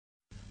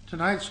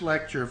Tonight's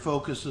lecture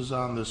focuses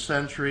on the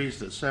centuries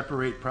that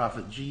separate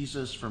Prophet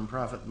Jesus from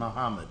Prophet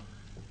Muhammad.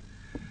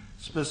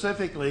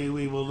 Specifically,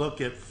 we will look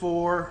at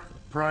four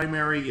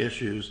primary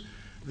issues,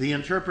 the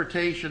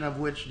interpretation of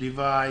which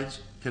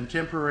divides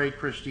contemporary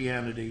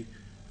Christianity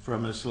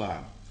from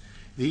Islam.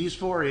 These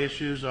four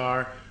issues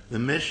are the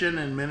mission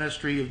and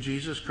ministry of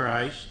Jesus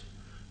Christ,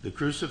 the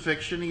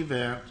crucifixion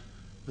event,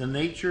 the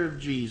nature of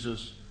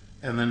Jesus,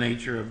 and the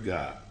nature of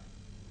God.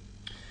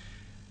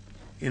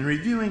 In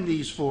reviewing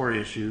these four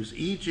issues,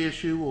 each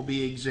issue will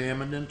be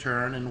examined in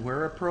turn and,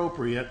 where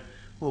appropriate,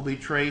 will be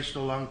traced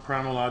along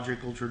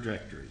chronological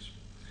trajectories.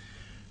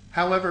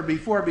 However,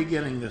 before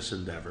beginning this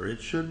endeavor,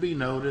 it should be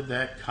noted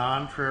that,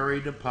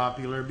 contrary to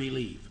popular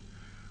belief,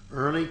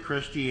 early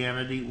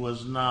Christianity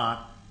was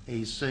not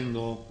a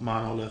single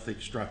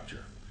monolithic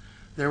structure.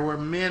 There were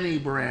many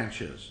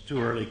branches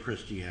to early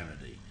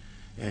Christianity,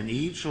 and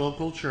each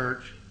local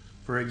church,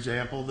 for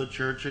example, the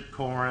church at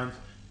Corinth,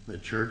 the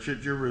church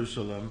at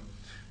Jerusalem,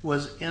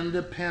 was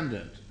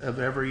independent of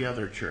every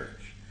other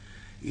church.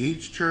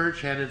 Each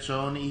church had its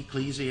own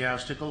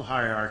ecclesiastical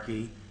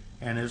hierarchy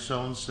and its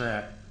own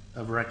set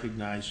of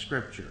recognized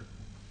scripture.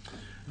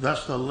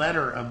 Thus, the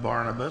letter of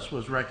Barnabas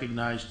was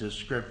recognized as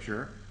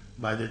scripture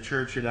by the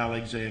church at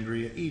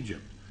Alexandria,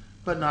 Egypt,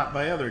 but not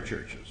by other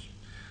churches.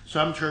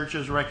 Some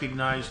churches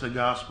recognized the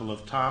gospel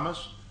of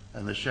Thomas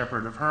and the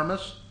shepherd of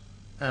Hermas,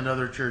 and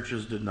other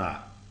churches did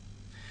not.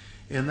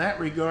 In that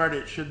regard,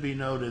 it should be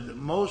noted that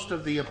most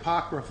of the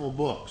apocryphal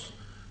books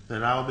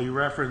that I'll be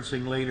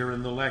referencing later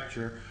in the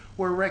lecture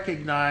were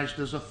recognized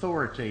as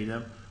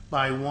authoritative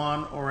by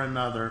one or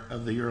another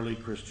of the early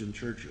Christian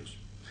churches.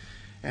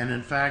 And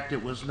in fact,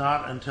 it was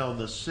not until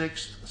the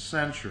 6th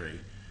century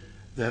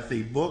that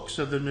the books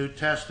of the New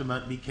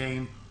Testament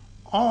became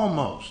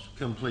almost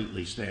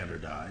completely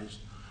standardized,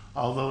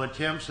 although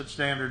attempts at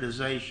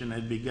standardization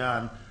had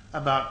begun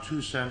about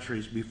 2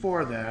 centuries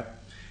before that.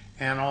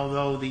 And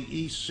although the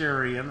East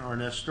Syrian or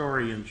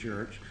Nestorian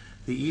Church,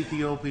 the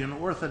Ethiopian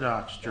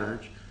Orthodox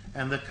Church,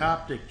 and the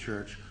Coptic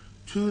Church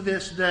to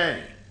this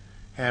day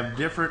have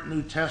different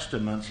New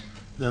Testaments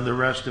than the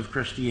rest of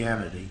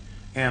Christianity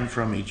and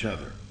from each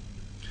other.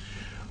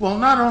 Well,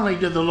 not only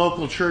did the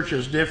local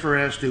churches differ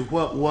as to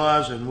what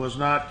was and was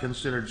not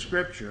considered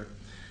scripture,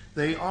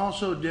 they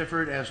also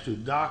differed as to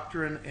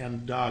doctrine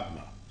and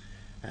dogma.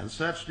 And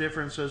such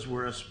differences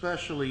were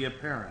especially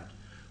apparent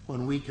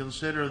when we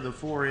consider the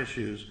four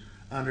issues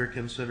under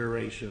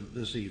consideration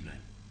this evening.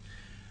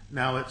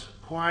 Now, it's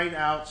quite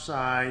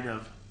outside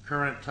of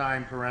current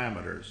time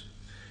parameters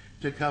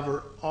to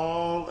cover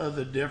all of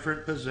the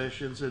different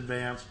positions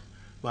advanced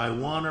by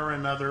one or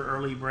another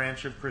early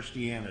branch of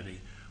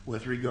Christianity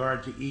with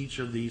regard to each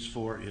of these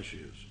four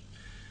issues.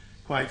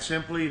 Quite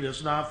simply, it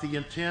is not the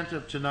intent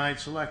of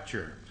tonight's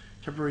lecture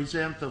to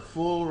present the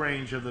full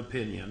range of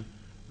opinion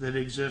that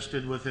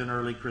existed within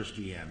early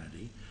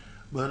Christianity,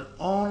 but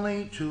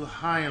only to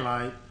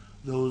highlight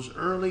those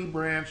early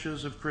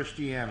branches of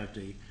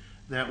Christianity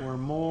that were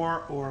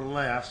more or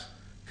less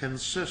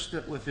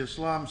consistent with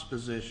Islam's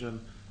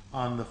position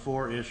on the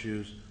four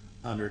issues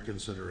under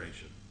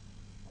consideration.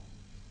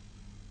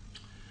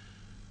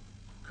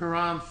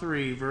 Quran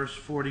 3, verse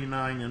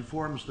 49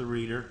 informs the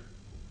reader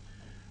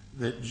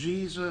that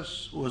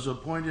Jesus was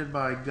appointed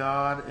by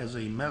God as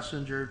a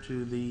messenger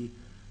to the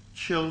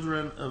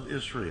children of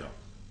Israel.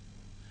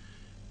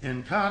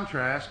 In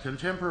contrast,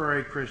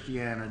 contemporary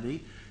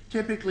Christianity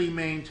typically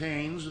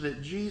maintains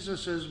that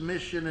Jesus'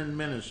 mission and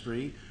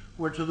ministry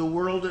were to the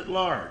world at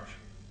large.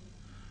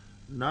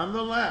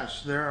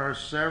 Nonetheless, there are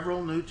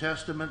several New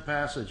Testament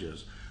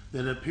passages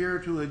that appear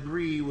to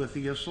agree with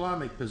the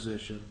Islamic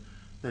position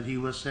that he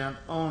was sent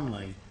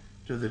only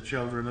to the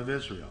children of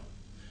Israel.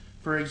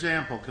 For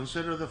example,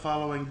 consider the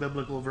following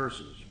biblical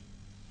verses.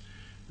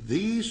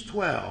 These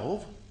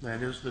 12,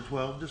 that is the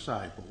 12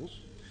 disciples,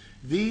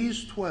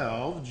 these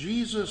 12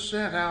 Jesus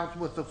sent out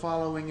with the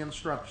following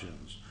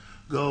instructions.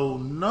 Go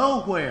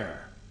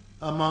nowhere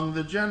among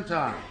the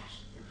Gentiles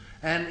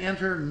and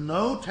enter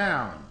no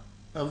town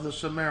of the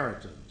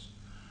Samaritans,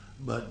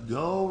 but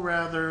go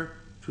rather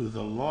to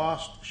the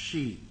lost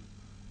sheep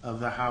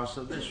of the house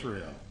of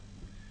Israel.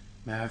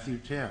 Matthew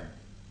 10,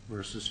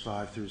 verses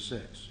 5 through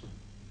 6.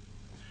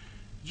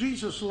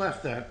 Jesus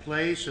left that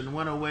place and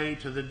went away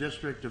to the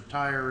district of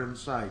Tyre and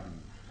Sidon.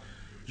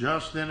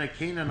 Just then a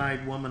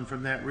Canaanite woman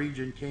from that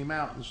region came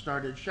out and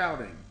started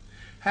shouting,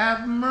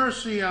 "Have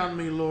mercy on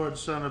me, Lord,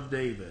 Son of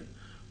David.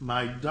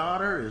 My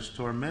daughter is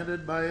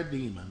tormented by a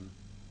demon."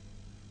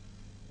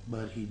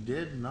 But he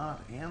did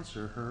not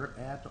answer her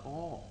at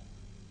all.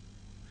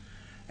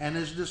 And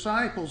his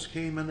disciples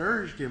came and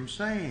urged him,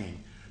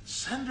 saying,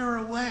 "Send her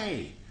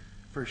away,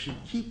 for she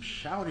keeps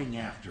shouting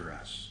after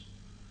us."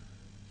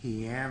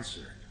 He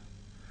answered,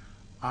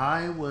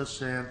 "I was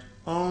sent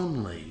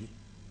only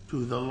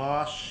to the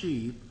lost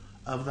sheep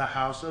of the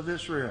house of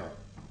Israel."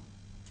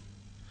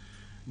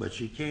 But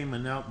she came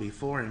and knelt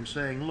before him,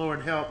 saying,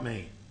 "Lord, help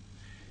me."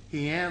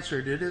 He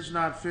answered, "It is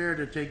not fair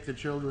to take the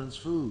children's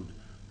food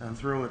and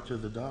throw it to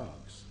the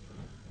dogs."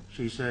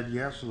 She said,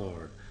 "Yes,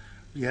 Lord."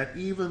 yet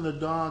even the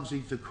dogs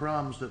eat the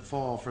crumbs that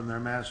fall from their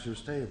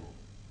master's table."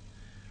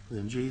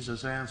 Then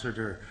Jesus answered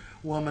her,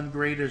 "Woman,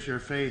 great is your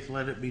faith.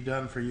 Let it be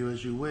done for you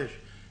as you wish."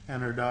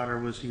 And her daughter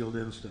was healed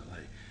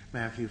instantly.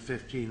 Matthew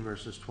 15,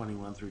 verses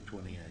 21 through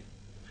 28.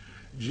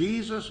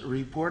 Jesus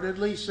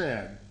reportedly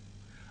said,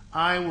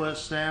 "I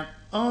was sent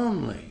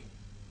only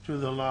to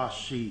the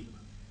lost sheep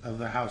of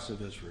the house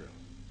of Israel."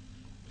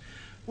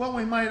 Well,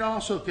 we might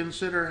also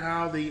consider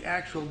how the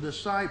actual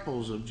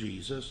disciples of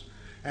Jesus,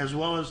 as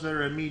well as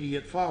their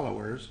immediate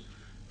followers,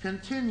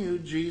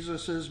 continued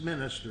Jesus'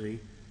 ministry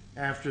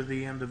after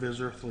the end of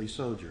his earthly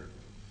sojourn.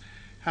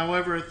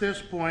 However, at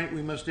this point,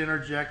 we must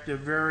interject a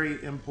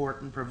very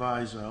important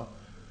proviso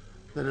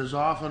that is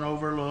often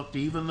overlooked,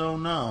 even though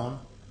known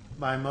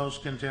by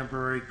most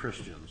contemporary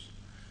Christians,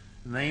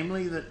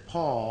 namely that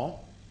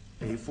Paul,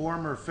 a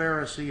former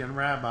Pharisee and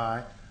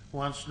rabbi,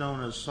 once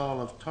known as Saul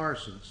of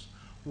Tarsus,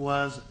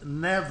 was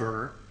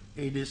never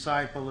a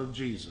disciple of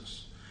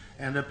Jesus,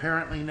 and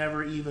apparently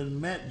never even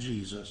met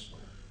Jesus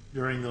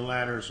during the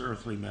latter's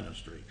earthly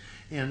ministry.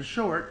 In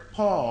short,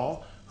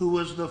 Paul, who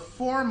was the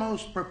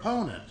foremost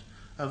proponent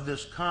of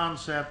this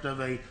concept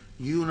of a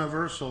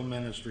universal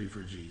ministry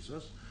for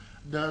Jesus,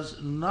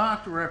 does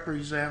not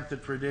represent the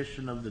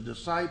tradition of the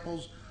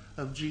disciples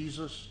of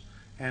Jesus,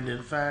 and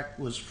in fact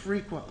was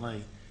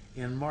frequently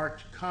in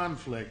marked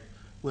conflict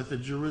with the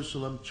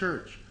Jerusalem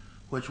church,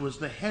 which was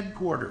the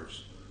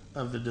headquarters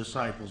of the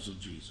disciples of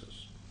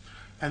Jesus.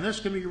 And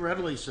this can be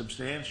readily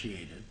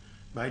substantiated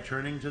by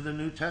turning to the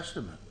New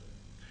Testament.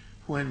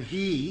 When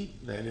he,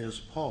 that is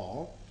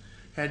Paul,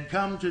 had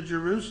come to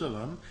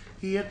Jerusalem,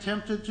 he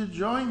attempted to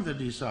join the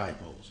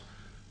disciples,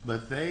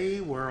 but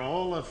they were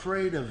all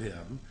afraid of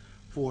him,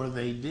 for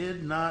they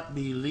did not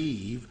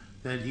believe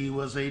that he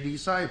was a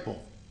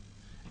disciple.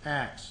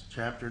 Acts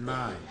chapter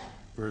 9,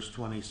 verse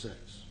 26.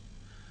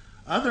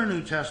 Other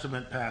New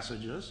Testament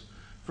passages,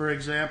 for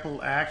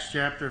example, Acts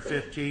chapter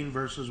 15,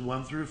 verses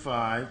 1 through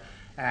 5,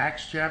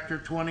 Acts chapter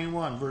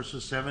 21,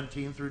 verses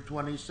 17 through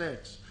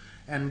 26,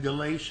 and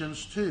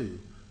Galatians 2,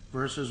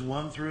 verses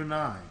 1 through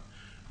 9,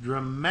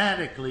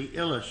 dramatically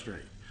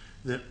illustrate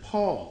that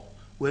Paul,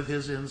 with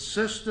his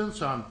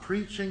insistence on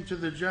preaching to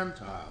the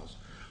Gentiles,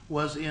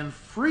 was in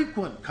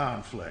frequent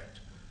conflict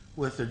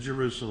with the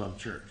Jerusalem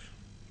church.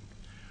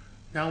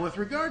 Now, with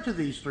regard to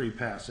these three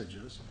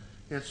passages,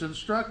 it's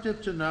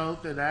instructive to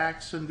note that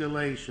Acts and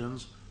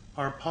Galatians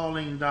are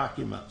Pauline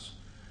documents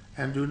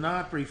and do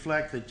not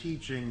reflect the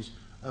teachings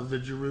of the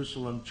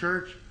Jerusalem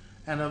church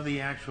and of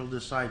the actual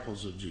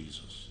disciples of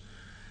Jesus.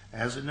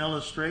 As an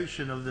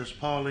illustration of this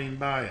Pauline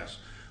bias,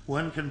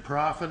 one can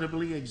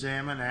profitably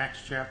examine Acts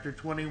chapter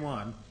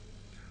 21,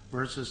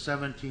 verses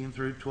 17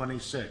 through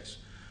 26,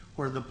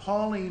 where the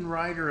Pauline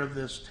writer of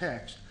this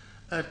text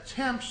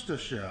attempts to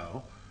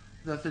show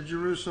that the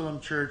Jerusalem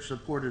church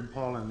supported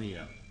Paul in the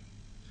end.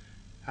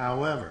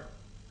 However,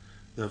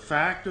 the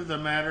fact of the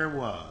matter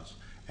was,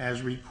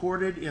 as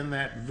recorded in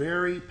that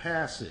very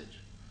passage,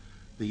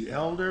 the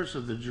elders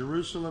of the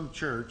Jerusalem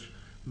church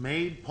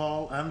made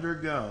Paul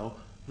undergo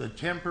the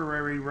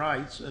temporary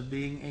rites of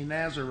being a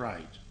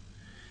Nazirite,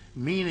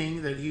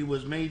 meaning that he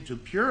was made to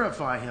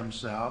purify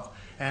himself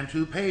and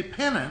to pay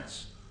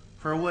penance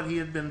for what he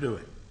had been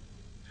doing.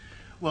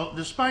 Well,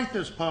 despite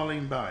this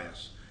Pauline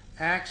bias,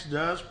 Acts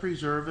does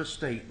preserve a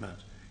statement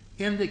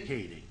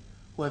indicating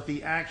what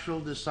the actual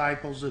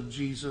disciples of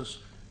Jesus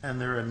and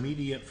their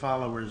immediate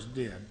followers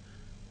did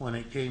when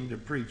it came to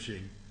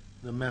preaching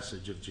the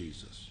message of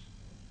Jesus.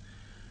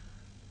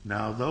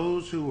 Now,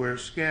 those who were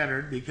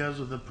scattered because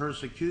of the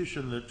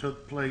persecution that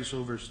took place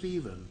over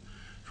Stephen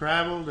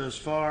traveled as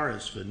far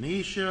as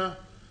Phoenicia,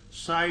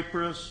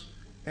 Cyprus,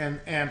 and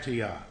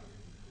Antioch.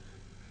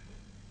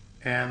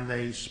 And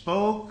they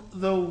spoke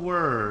the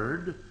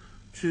word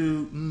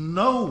to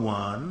no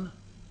one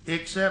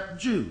except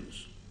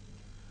Jews.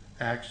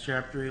 Acts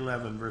chapter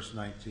 11, verse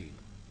 19.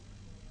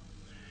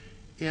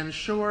 In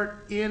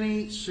short,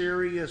 any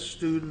serious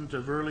student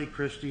of early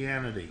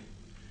Christianity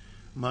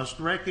must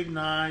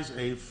recognize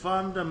a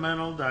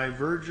fundamental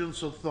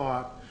divergence of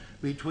thought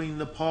between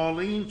the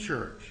Pauline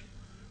church,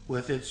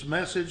 with its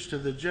message to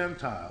the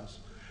Gentiles,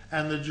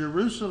 and the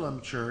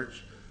Jerusalem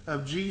church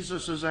of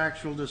Jesus'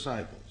 actual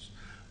disciples.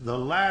 The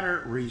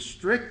latter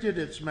restricted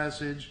its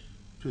message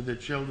to the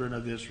children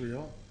of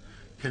Israel,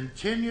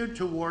 continued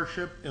to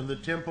worship in the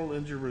temple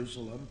in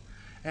Jerusalem,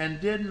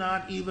 and did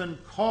not even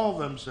call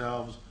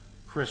themselves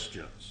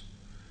Christians,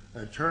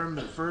 a term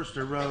that first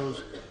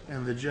arose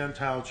in the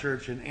Gentile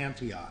church in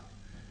Antioch,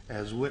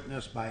 as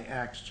witnessed by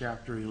Acts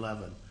chapter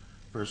 11,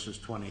 verses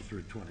 20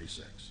 through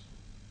 26.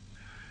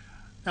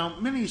 Now,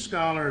 many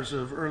scholars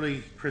of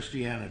early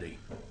Christianity,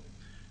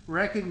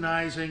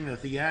 recognizing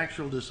that the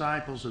actual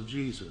disciples of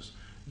Jesus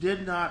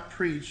did not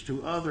preach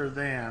to other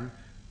than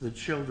the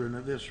children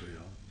of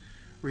Israel,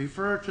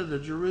 refer to the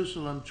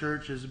Jerusalem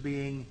church as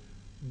being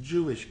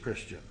Jewish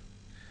Christian.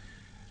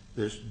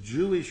 This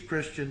Jewish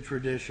Christian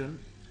tradition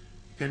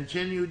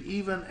continued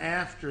even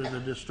after the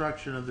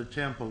destruction of the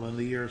temple in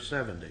the year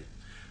 70.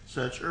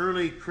 Such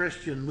early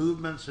Christian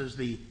movements as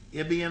the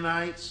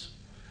Ebionites,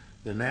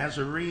 The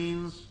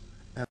Nazarenes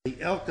and the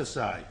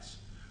Elkosites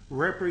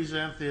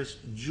represent this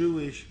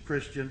Jewish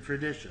Christian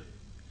tradition.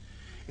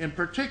 In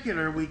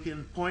particular, we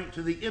can point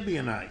to the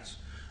Ebionites,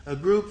 a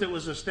group that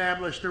was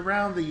established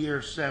around the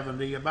year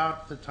 70,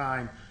 about the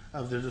time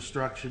of the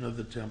destruction of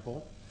the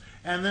temple,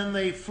 and then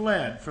they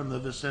fled from the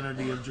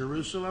vicinity of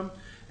Jerusalem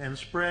and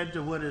spread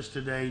to what is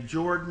today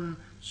Jordan,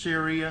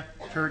 Syria,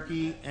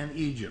 Turkey, and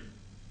Egypt.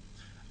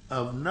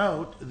 Of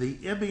note, the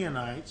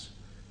Ebionites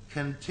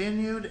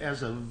continued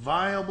as a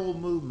viable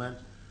movement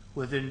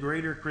within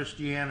greater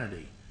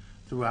Christianity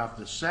throughout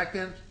the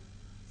 2nd,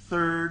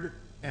 3rd,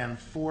 and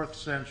 4th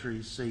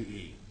centuries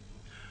CE.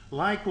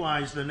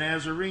 Likewise, the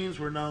Nazarenes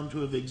were known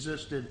to have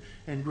existed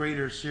in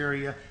greater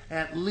Syria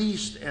at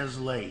least as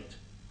late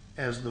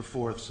as the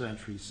 4th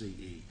century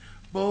CE.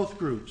 Both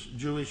groups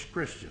Jewish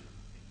Christian.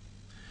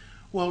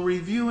 While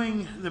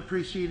reviewing the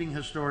preceding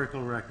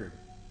historical record,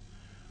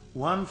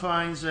 one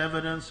finds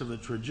evidence of a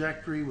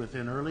trajectory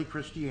within early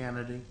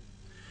Christianity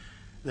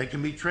that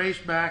can be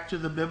traced back to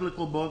the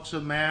biblical books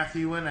of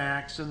Matthew and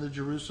Acts and the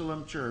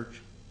Jerusalem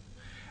church,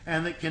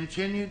 and that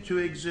continued to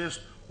exist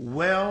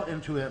well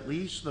into at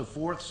least the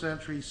 4th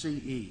century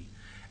CE,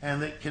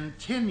 and that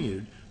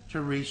continued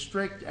to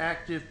restrict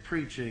active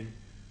preaching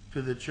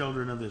to the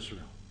children of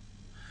Israel.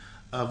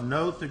 Of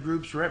note, the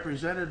groups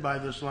represented by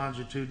this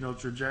longitudinal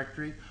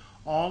trajectory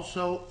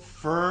also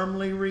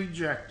firmly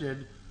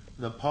rejected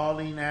the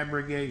Pauline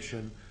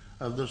abrogation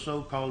of the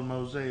so-called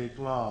Mosaic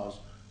laws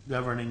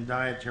governing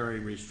dietary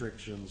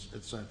restrictions,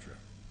 etc.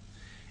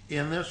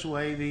 In this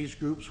way, these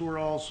groups were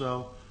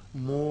also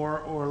more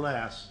or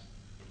less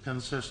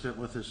consistent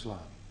with Islam.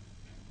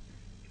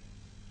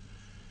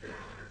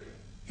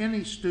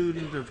 Any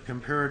student of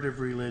comparative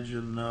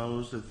religion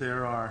knows that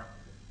there are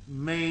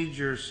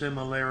major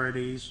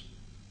similarities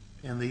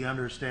in the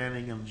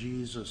understanding of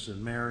Jesus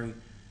and Mary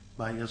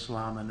by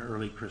Islam and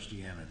early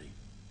Christianity.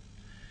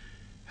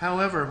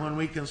 However, when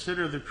we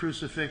consider the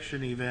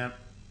crucifixion event,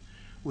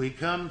 we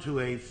come to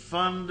a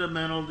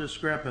fundamental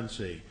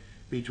discrepancy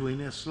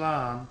between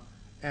Islam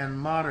and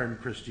modern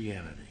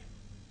Christianity.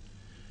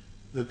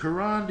 The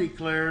Quran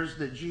declares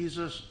that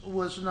Jesus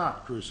was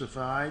not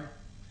crucified,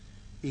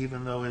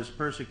 even though his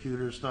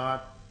persecutors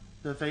thought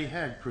that they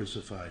had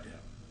crucified him.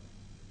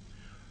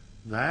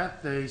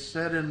 That they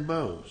said and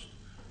boast,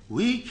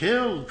 "We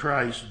killed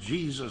Christ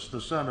Jesus,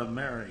 the Son of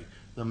Mary,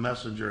 the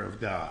messenger of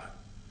God."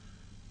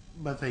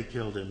 But they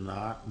killed him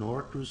not,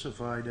 nor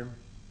crucified him.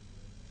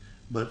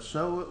 But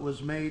so it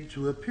was made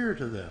to appear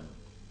to them.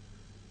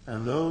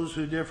 And those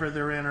who differ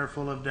therein are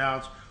full of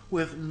doubts,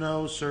 with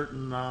no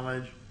certain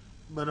knowledge,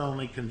 but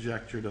only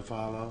conjecture to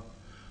follow.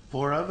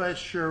 For of a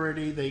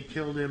surety they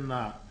killed him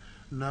not.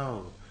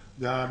 No,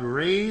 God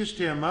raised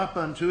him up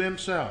unto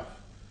himself,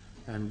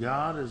 and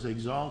God is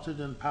exalted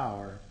in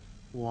power,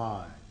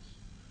 wise.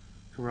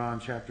 Quran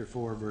chapter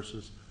 4,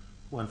 verses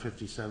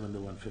 157 to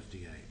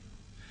 158.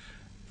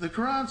 The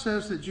Quran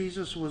says that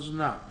Jesus was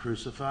not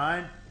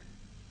crucified,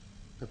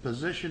 a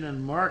position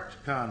in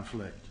marked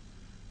conflict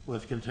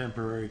with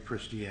contemporary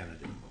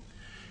Christianity.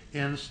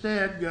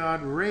 Instead,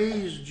 God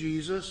raised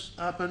Jesus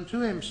up unto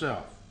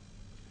himself,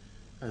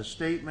 a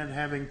statement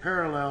having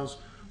parallels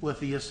with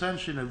the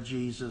ascension of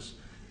Jesus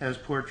as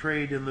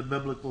portrayed in the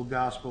biblical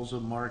Gospels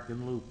of Mark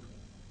and Luke.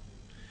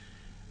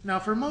 Now,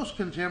 for most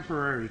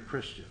contemporary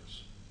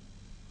Christians,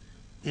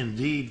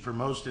 indeed for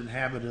most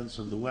inhabitants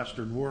of the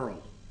Western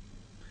world,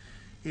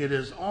 it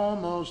is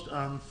almost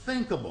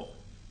unthinkable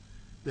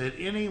that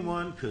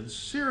anyone could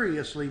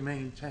seriously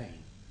maintain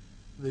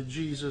that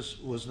Jesus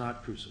was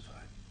not crucified.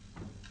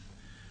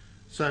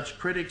 Such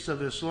critics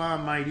of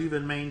Islam might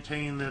even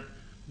maintain that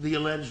the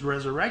alleged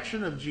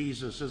resurrection of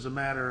Jesus is a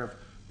matter of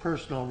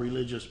personal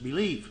religious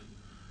belief,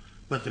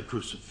 but the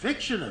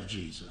crucifixion of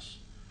Jesus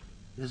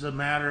is a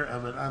matter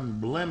of an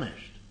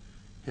unblemished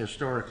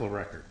historical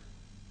record.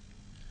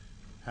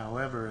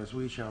 However, as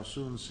we shall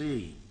soon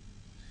see,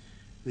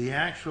 the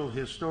actual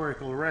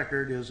historical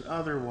record is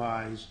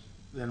otherwise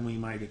than we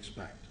might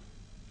expect.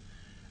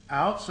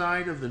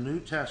 Outside of the New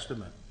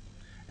Testament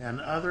and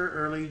other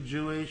early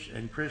Jewish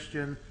and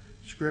Christian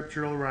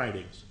scriptural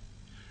writings,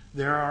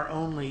 there are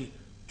only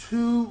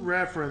 2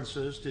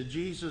 references to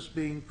Jesus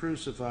being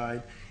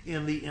crucified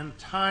in the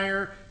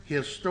entire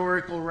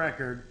historical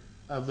record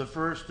of the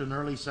 1st and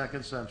early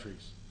 2nd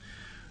centuries.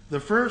 The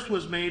first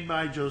was made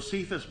by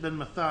Josephus ben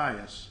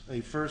Matthias,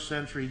 a 1st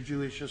century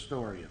Jewish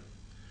historian.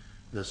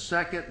 The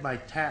second by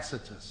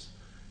Tacitus,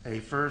 a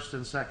 1st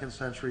and 2nd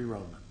century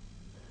Roman.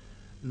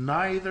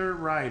 Neither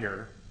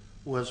writer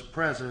was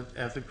present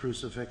at the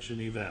crucifixion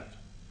event.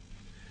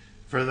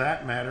 For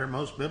that matter,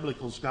 most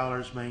biblical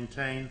scholars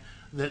maintain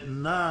that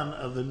none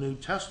of the New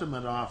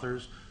Testament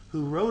authors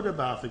who wrote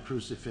about the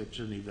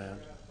crucifixion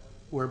event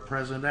were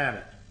present at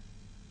it.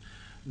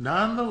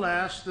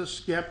 Nonetheless, the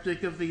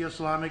skeptic of the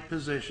Islamic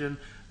position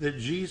that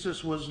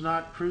Jesus was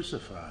not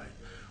crucified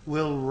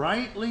will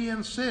rightly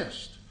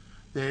insist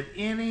that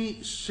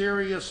any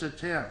serious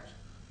attempt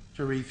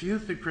to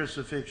refute the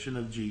crucifixion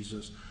of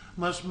Jesus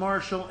must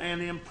marshal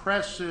an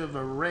impressive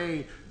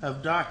array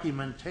of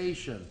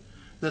documentation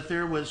that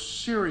there was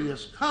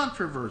serious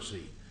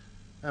controversy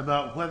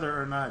about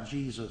whether or not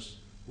Jesus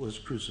was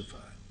crucified.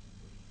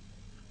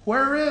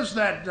 Where is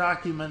that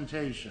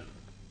documentation?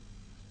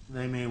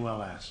 They may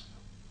well ask.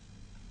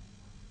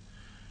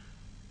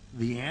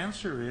 The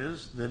answer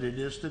is that it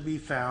is to be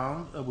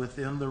found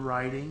within the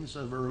writings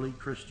of early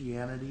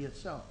Christianity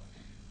itself.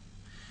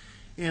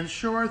 In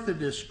short, the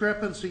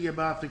discrepancy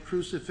about the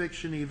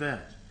crucifixion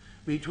event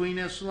between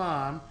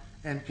Islam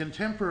and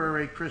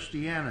contemporary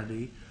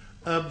Christianity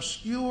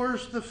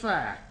obscures the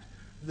fact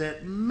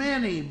that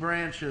many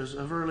branches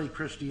of early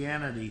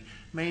Christianity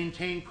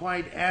maintain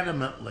quite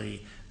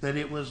adamantly that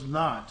it was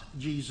not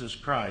Jesus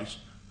Christ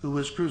who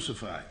was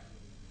crucified.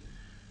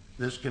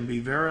 This can be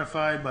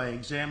verified by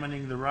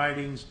examining the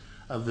writings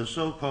of the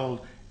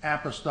so-called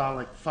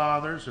Apostolic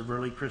Fathers of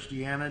early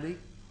Christianity,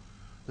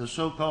 the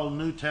so-called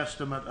New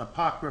Testament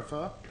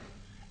Apocrypha,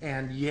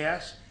 and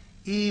yes,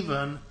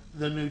 even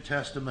the New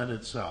Testament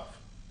itself.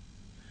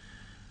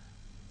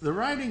 The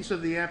writings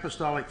of the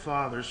Apostolic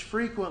Fathers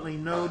frequently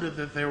noted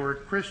that there were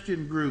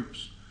Christian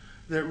groups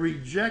that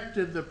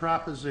rejected the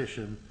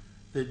proposition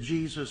that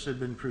Jesus had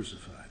been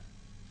crucified.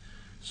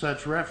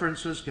 Such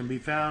references can be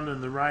found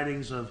in the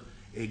writings of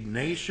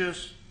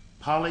Ignatius,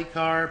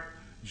 Polycarp,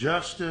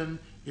 Justin,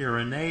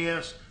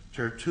 Irenaeus,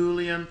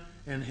 Tertullian,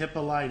 and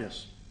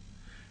Hippolytus.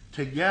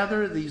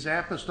 Together, these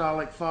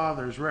apostolic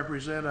fathers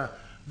represent a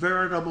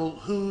veritable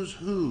who's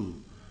who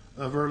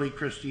of early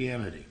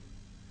Christianity.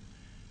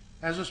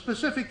 As a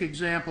specific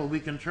example, we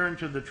can turn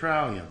to the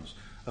Trallians,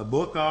 a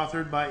book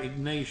authored by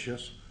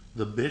Ignatius,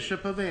 the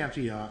bishop of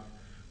Antioch,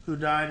 who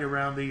died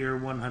around the year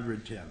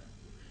 110.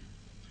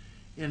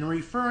 In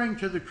referring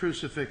to the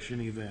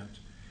crucifixion event,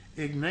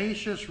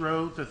 Ignatius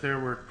wrote that there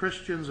were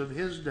Christians of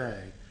his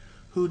day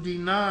who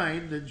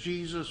denied that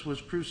Jesus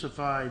was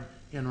crucified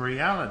in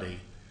reality,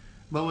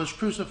 but was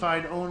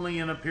crucified only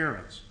in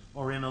appearance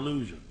or in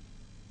illusion.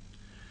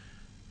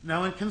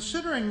 Now, in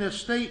considering this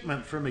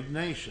statement from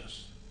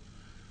Ignatius,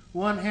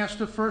 one has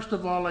to first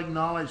of all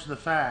acknowledge the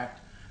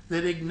fact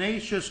that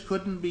Ignatius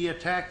couldn't be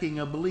attacking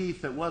a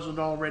belief that wasn't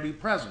already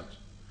present.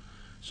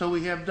 So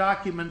we have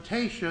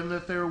documentation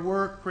that there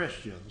were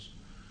Christians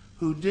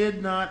who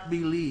did not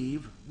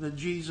believe that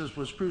Jesus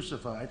was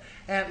crucified,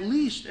 at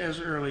least as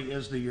early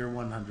as the year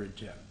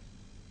 110.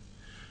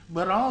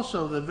 But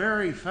also the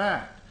very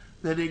fact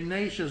that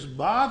Ignatius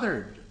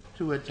bothered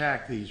to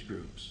attack these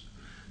groups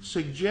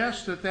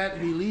suggests that that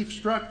belief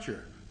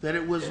structure, that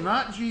it was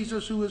not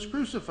Jesus who was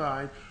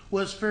crucified,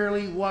 was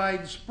fairly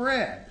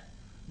widespread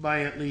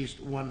by at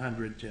least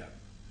 110.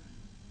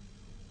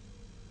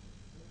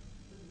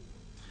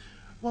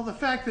 Well, the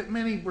fact that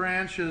many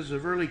branches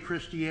of early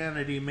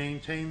Christianity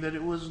maintain that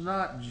it was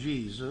not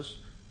Jesus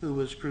who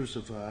was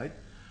crucified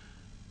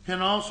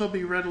can also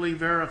be readily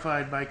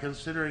verified by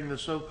considering the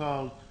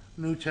so-called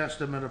New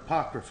Testament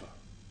Apocrypha.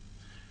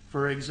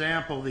 For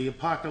example, the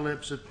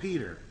Apocalypse of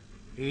Peter,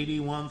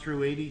 81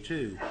 through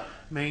 82,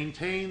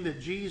 maintain that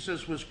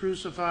Jesus was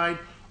crucified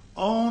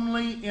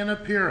only in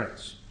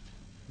appearance,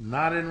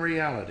 not in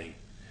reality,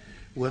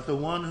 with the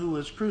one who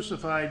was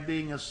crucified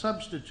being a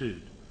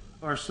substitute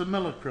or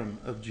simulacrum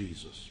of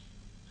Jesus.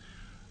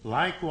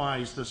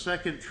 Likewise, the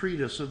second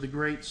treatise of the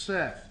great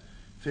Seth,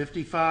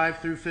 55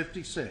 through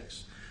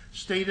 56,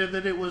 stated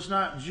that it was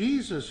not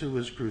Jesus who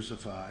was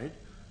crucified,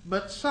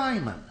 but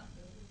Simon,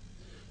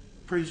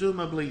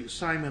 presumably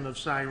Simon of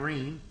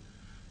Cyrene,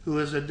 who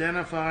is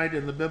identified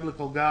in the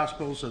biblical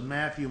Gospels of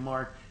Matthew,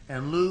 Mark,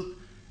 and Luke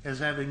as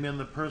having been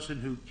the person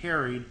who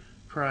carried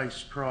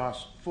Christ's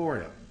cross for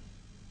him.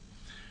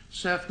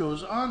 Seth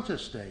goes on to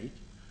state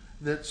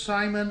that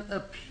Simon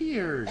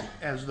appeared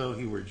as though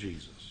he were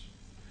Jesus.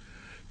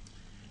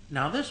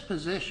 Now, this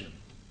position,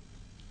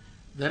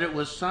 that it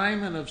was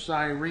Simon of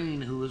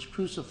Cyrene who was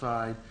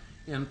crucified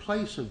in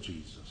place of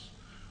Jesus,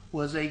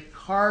 was a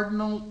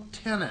cardinal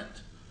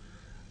tenet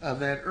of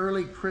that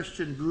early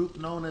Christian group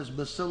known as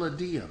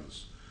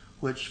Basilidians,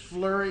 which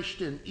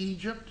flourished in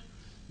Egypt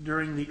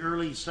during the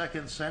early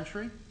 2nd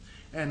century,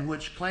 and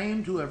which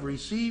claimed to have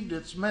received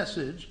its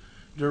message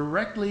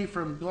directly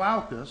from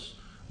Glaucus,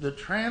 the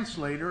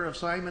translator of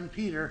Simon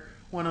Peter,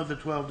 one of the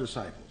 12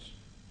 disciples.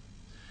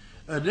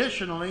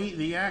 Additionally,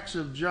 the Acts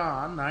of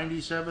John,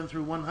 97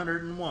 through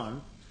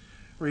 101,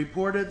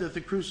 reported that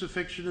the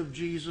crucifixion of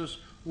Jesus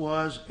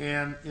was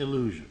an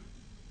illusion.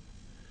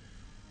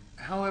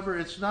 However,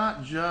 it's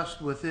not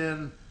just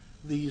within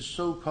these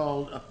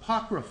so-called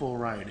apocryphal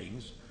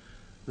writings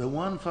that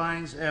one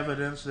finds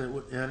evidence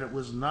that it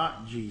was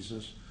not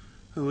Jesus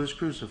who was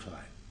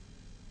crucified.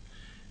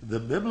 The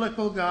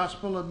biblical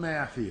Gospel of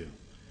Matthew,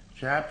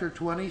 chapter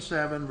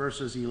 27,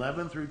 verses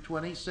 11 through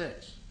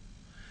 26,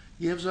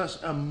 gives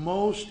us a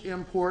most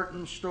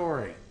important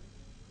story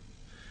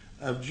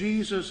of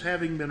Jesus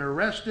having been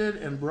arrested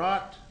and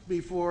brought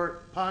before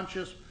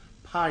Pontius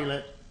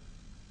Pilate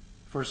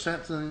for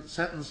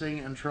sentencing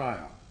and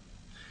trial.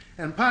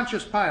 And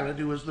Pontius Pilate,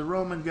 who was the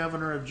Roman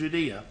governor of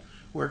Judea,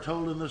 we're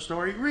told in the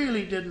story,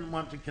 really didn't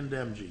want to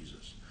condemn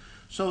Jesus.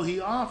 So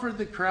he offered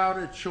the crowd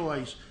a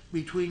choice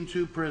between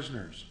two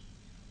prisoners.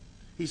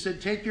 He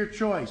said, take your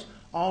choice.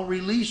 I'll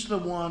release the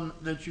one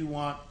that you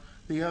want,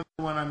 the other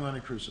one I'm going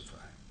to crucify.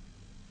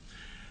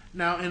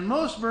 Now, in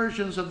most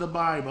versions of the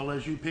Bible,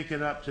 as you pick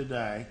it up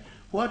today,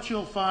 what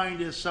you'll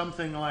find is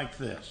something like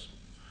this.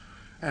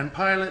 And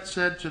Pilate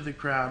said to the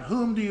crowd,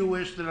 "Whom do you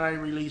wish that I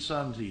release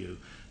unto you?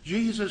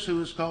 Jesus,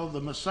 who is called the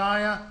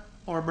Messiah,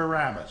 or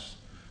Barabbas?"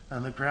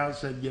 And the crowd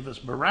said, "Give us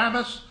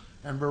Barabbas."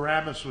 And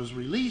Barabbas was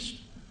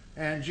released,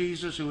 and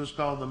Jesus, who was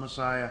called the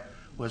Messiah,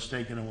 was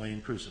taken away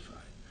and crucified.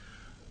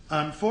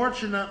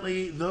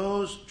 Unfortunately,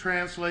 those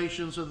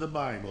translations of the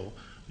Bible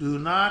do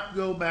not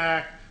go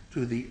back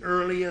to the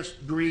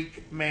earliest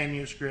Greek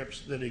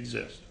manuscripts that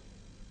exist.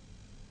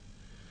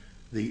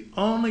 The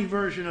only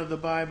version of the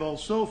Bible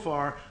so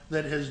far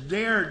that has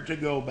dared to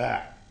go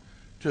back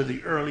to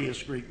the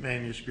earliest Greek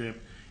manuscript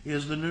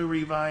is the New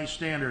Revised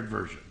Standard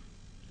Version.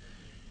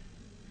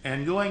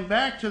 And going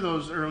back to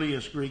those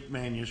earliest Greek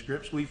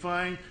manuscripts, we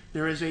find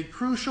there is a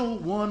crucial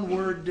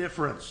one-word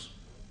difference.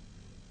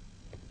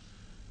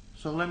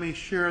 So let me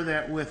share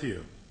that with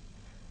you.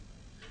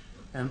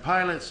 And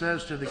Pilate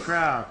says to the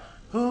crowd,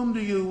 "Whom do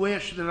you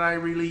wish that I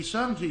release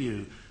unto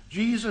you?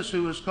 Jesus,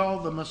 who is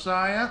called the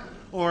Messiah,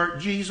 or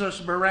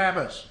Jesus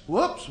Barabbas?"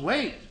 Whoops,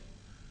 wait.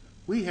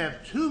 We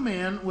have two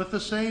men with the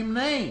same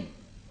name.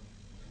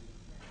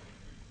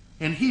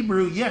 In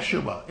Hebrew,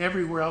 Yeshua.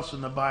 Everywhere else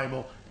in the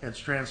Bible, it's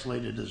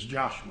translated as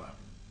Joshua.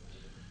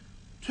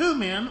 Two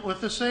men with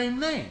the same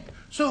name.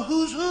 So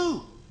who's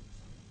who?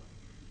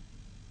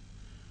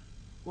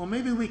 Well,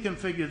 maybe we can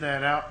figure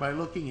that out by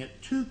looking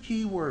at two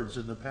key words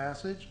in the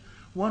passage.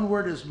 One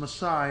word is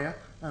Messiah,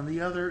 and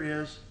the other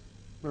is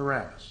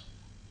Barabbas.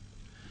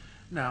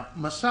 Now,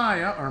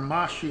 Messiah, or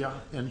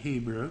Mashiach in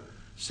Hebrew,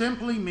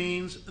 simply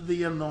means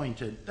the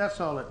anointed. That's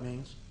all it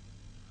means.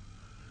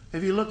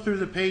 If you look through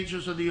the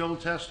pages of the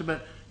Old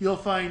Testament, you'll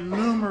find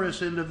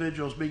numerous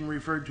individuals being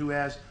referred to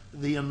as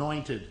the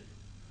anointed,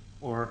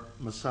 or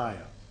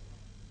Messiah.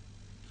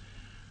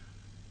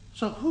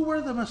 So who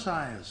were the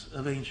Messiahs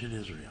of ancient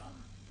Israel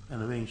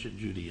and of ancient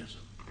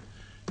Judaism?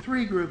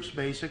 Three groups,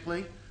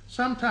 basically.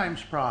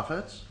 Sometimes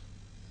prophets,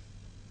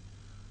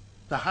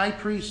 the high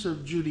priests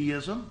of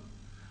Judaism.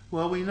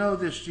 Well, we know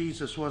this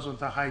Jesus wasn't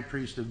the high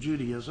priest of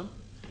Judaism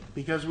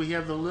because we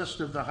have the list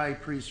of the high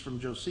priests from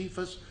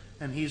Josephus,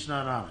 and he's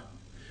not on it.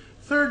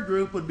 Third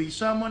group would be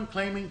someone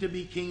claiming to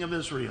be king of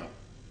Israel,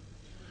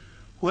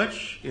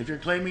 which, if you're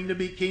claiming to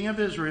be king of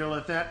Israel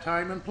at that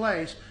time and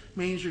place,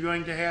 means you're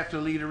going to have to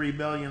lead a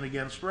rebellion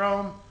against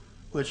Rome,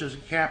 which is a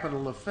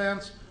capital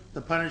offense,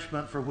 the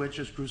punishment for which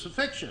is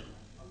crucifixion.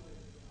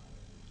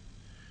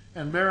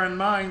 And bear in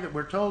mind that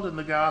we're told in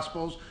the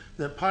Gospels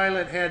that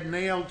Pilate had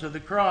nailed to the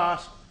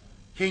cross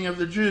King of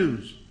the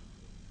Jews.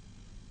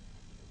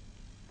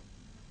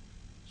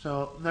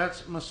 So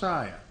that's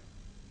Messiah.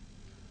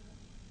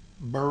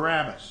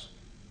 Barabbas.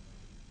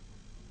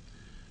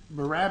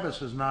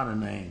 Barabbas is not a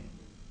name.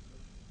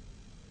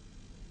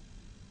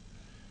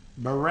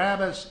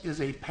 Barabbas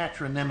is a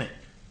patronymic.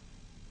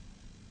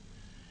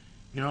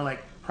 You know,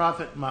 like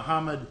Prophet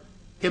Muhammad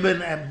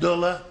Ibn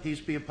Abdullah, peace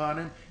be upon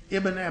him.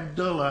 Ibn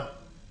Abdullah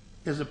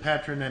is a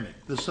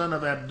patronymic, the son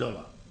of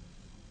Abdullah.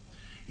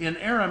 In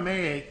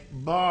Aramaic,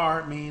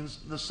 bar means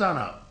the son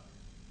of.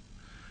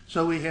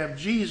 So we have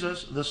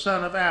Jesus, the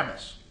son of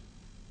Abbas.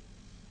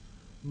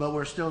 But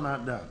we're still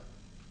not done.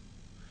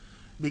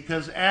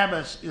 Because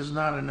Abbas is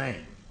not a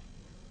name.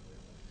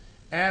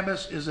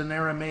 Abbas is an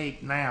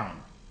Aramaic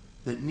noun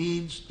that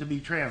needs to be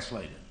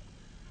translated.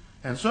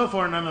 And so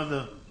far, none of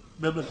the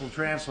biblical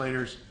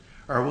translators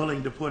are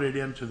willing to put it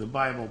into the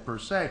Bible per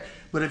se.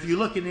 But if you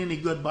look in any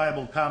good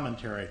Bible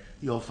commentary,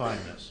 you'll find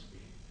this.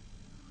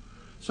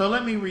 So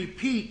let me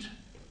repeat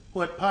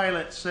what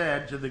Pilate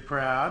said to the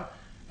crowd,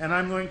 and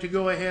I'm going to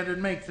go ahead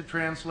and make the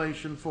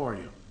translation for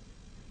you.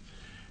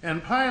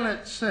 And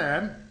Pilate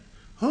said,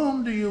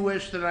 "Whom do you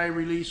wish that I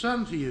release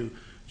unto you?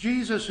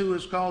 Jesus, who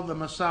is called the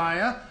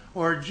Messiah,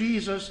 or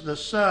Jesus, the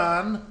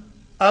Son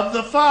of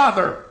the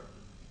Father?"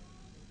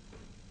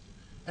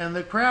 And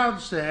the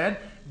crowd said,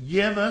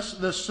 "Give us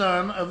the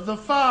Son of the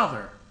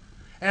Father."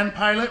 And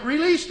Pilate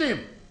released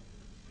him.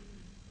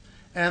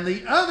 And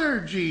the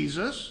other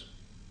Jesus,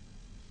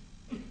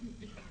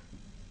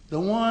 the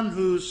one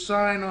whose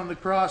sign on the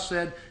cross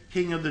said,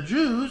 "King of the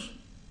Jews,"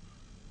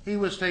 he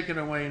was taken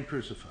away and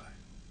crucified.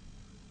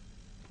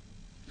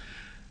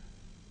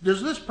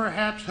 Does this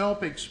perhaps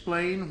help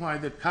explain why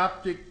the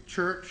Coptic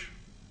Church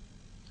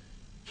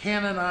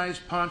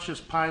canonized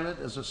Pontius Pilate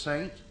as a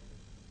saint?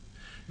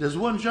 Does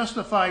one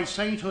justify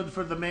sainthood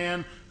for the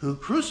man who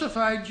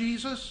crucified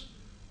Jesus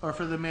or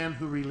for the man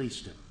who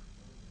released him?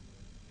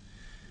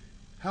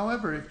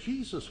 However, if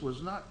Jesus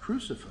was not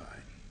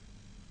crucified,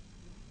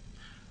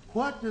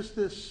 what does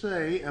this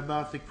say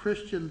about the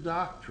Christian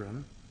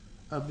doctrine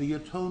of the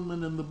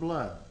atonement in the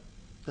blood?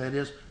 That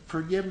is,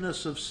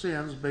 forgiveness of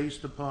sins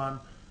based upon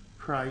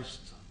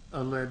Christ's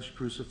alleged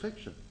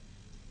crucifixion.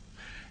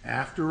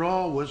 After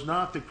all, was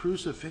not the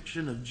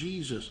crucifixion of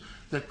Jesus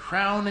the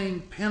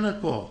crowning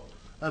pinnacle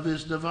of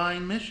his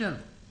divine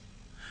mission?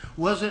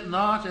 Was it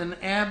not an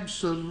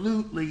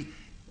absolutely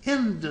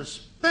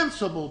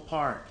indispensable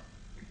part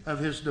of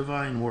his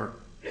divine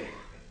work.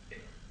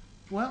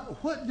 Well,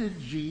 what did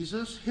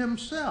Jesus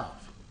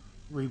himself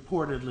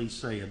reportedly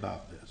say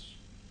about this?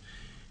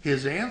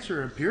 His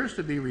answer appears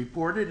to be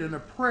reported in a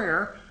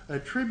prayer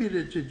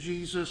attributed to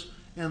Jesus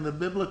in the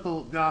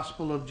biblical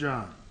Gospel of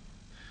John.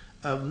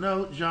 Of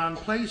note, John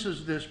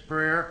places this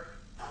prayer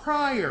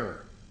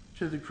prior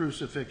to the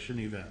crucifixion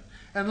event.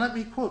 And let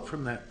me quote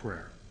from that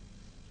prayer.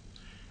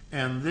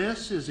 "And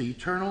this is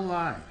eternal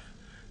life,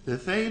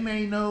 that they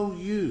may know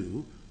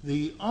you,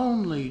 the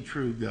only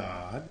true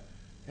God,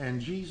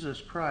 and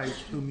Jesus Christ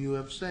whom you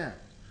have sent.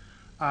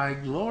 I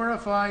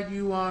glorified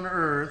you on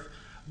earth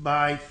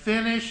by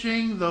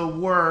finishing the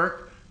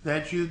work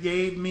that you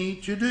gave me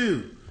to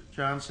do."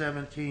 John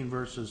 17,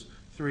 verses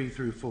 3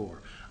 through 4.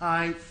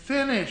 I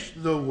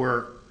finished the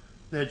work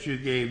that you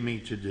gave me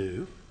to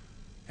do,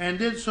 and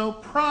did so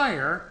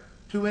prior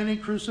to any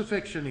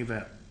crucifixion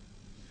event.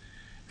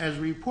 As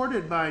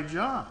reported by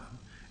John,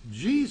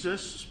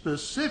 Jesus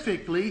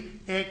specifically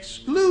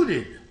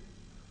excluded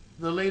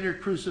the later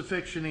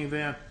crucifixion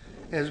event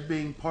as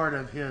being part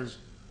of his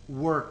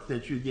work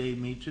that you gave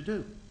me to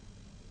do.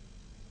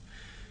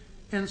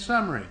 In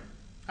summary,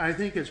 I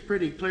think it's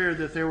pretty clear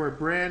that there were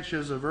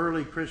branches of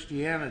early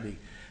Christianity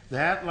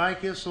that,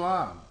 like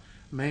Islam,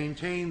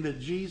 maintained that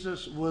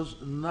Jesus was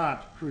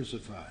not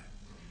crucified.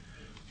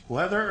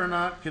 Whether or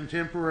not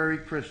contemporary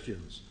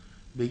Christians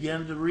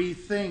began to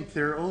rethink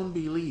their own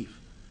belief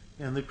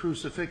in the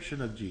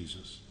crucifixion of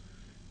Jesus,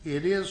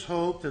 it is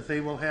hoped that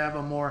they will have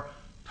a more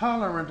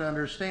tolerant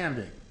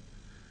understanding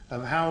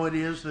of how it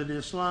is that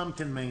Islam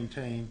can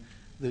maintain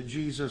that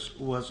Jesus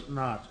was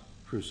not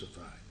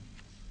crucified.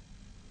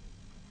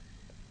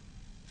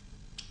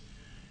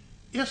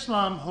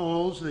 Islam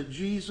holds that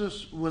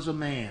Jesus was a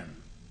man,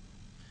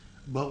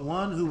 but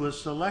one who was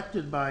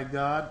selected by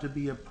God to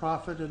be a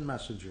prophet and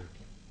messenger.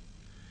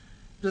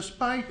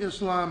 Despite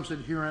Islam's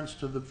adherence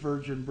to the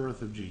virgin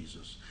birth of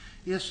Jesus,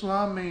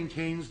 Islam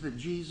maintains that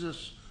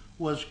Jesus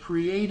was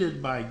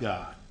created by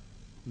God,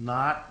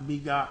 not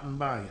begotten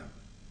by him.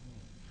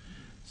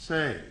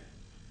 Say,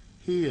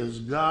 he is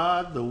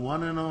God, the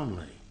one and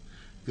only,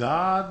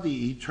 God,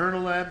 the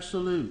eternal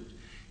absolute.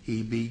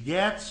 He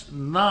begets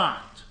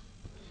not,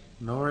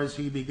 nor is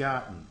he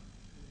begotten,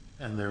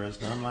 and there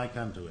is none like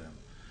unto him.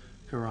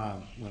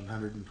 Quran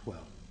 112.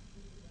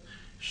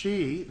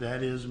 She,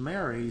 that is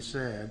Mary,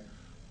 said,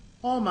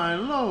 O my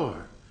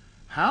Lord,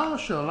 how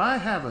shall I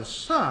have a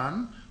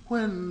son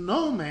when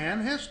no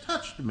man has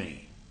touched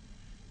me?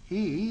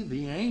 He,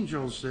 the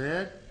angel,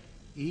 said,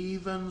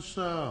 even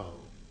so.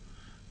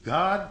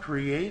 God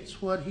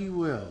creates what he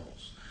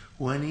wills.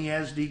 When he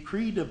has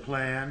decreed a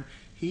plan,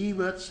 he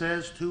but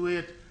says to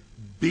it,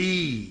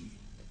 be,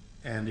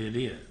 and it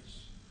is.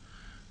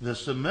 The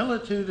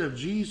similitude of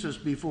Jesus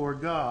before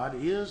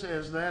God is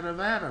as that of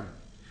Adam.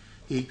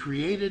 He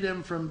created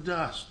him from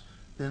dust,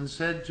 then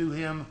said to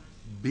him,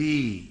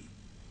 be,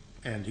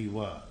 and he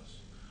was.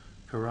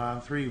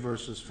 Quran 3,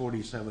 verses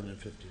 47 and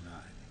 59.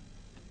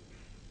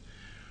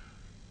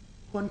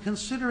 When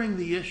considering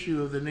the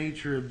issue of the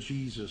nature of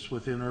Jesus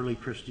within early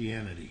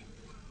Christianity,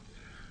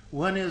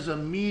 one is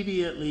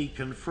immediately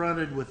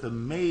confronted with the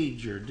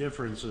major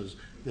differences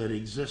that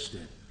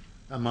existed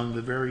among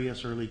the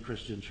various early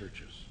Christian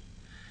churches.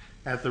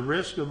 At the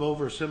risk of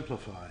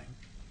oversimplifying,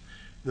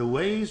 the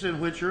ways in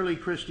which early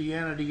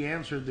Christianity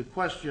answered the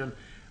question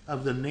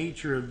of the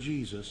nature of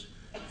Jesus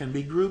can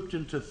be grouped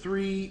into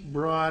three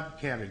broad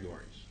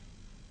categories.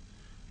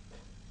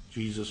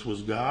 Jesus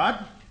was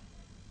God.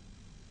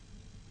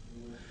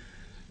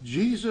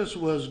 Jesus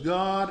was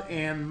God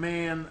and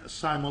man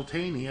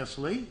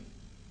simultaneously.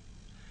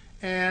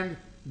 And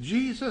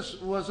Jesus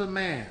was a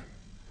man,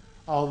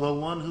 although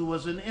one who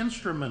was an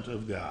instrument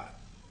of God.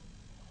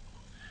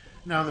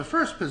 Now, the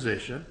first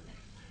position,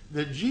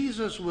 that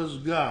Jesus was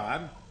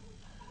God,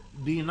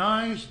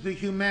 denies the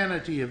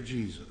humanity of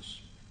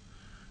Jesus.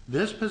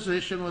 This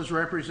position was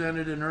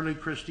represented in early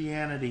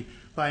Christianity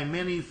by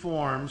many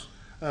forms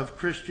of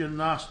Christian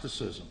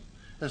Gnosticism,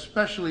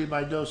 especially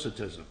by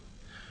Docetism.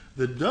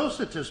 The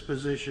Docetist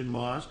position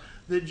was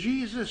that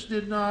Jesus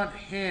did not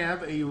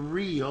have a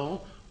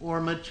real or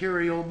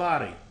material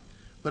body,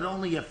 but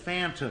only a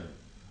phantom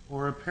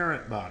or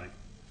apparent body.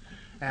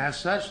 As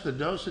such, the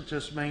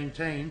Docetists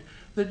maintained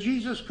that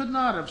Jesus could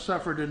not have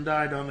suffered and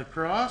died on the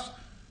cross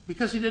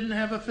because he didn't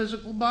have a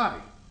physical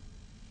body.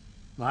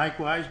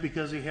 Likewise,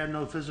 because he had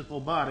no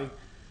physical body,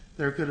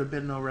 there could have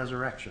been no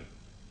resurrection.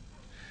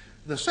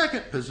 The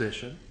second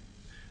position,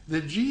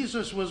 that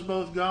Jesus was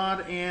both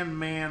God and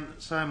man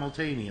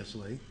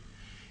simultaneously,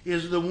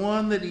 is the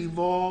one that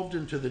evolved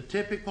into the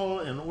typical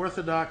and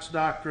orthodox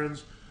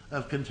doctrines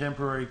of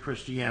contemporary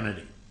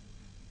Christianity.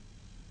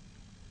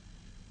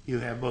 You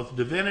have both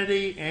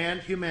divinity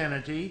and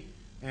humanity,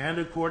 and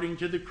according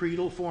to the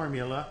creedal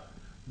formula,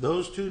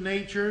 those two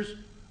natures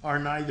are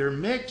neither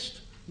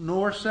mixed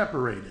nor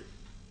separated.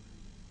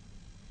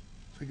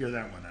 Figure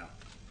that one out.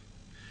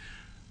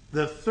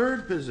 The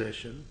third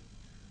position,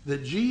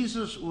 that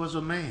Jesus was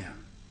a man,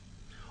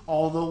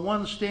 although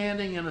one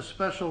standing in a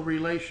special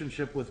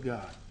relationship with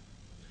God,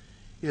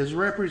 is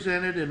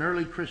represented in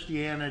early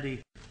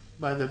Christianity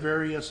by the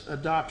various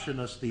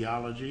adoptionist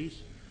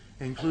theologies,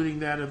 including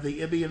that of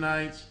the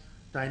Ebionites,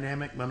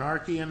 dynamic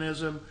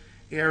monarchianism,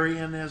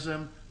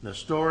 Arianism,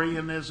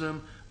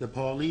 Nestorianism, the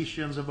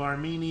Paulicians of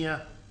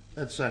Armenia,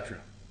 etc.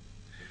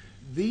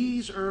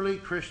 These early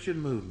Christian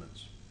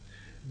movements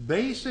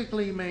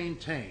basically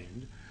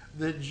maintained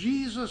that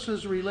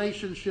Jesus'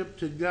 relationship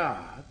to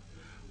God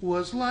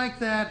was like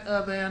that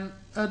of an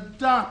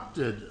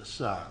adopted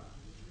son,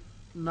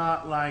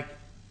 not like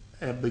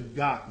a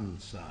begotten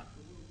son.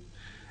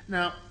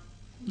 Now,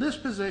 this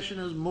position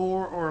is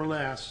more or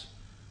less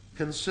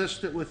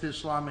consistent with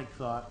Islamic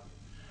thought,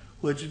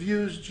 which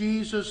views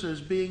Jesus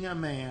as being a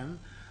man,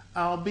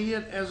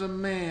 albeit as a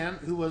man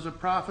who was a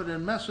prophet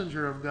and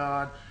messenger of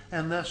God,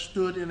 and thus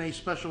stood in a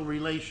special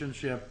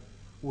relationship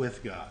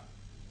with God.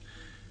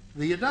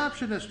 The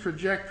adoptionist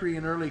trajectory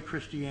in early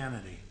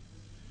Christianity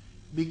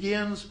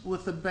begins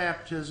with the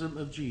baptism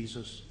of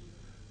Jesus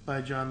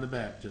by John the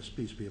Baptist,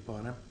 peace be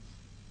upon him.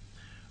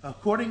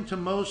 According to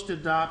most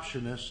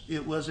adoptionists,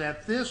 it was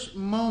at this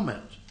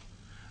moment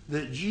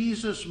that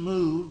Jesus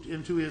moved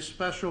into his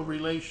special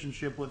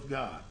relationship with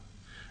God.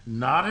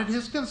 Not at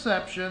his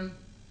conception,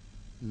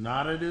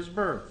 not at his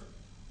birth.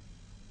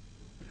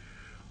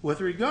 With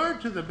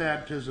regard to the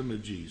baptism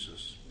of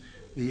Jesus,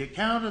 the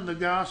account in the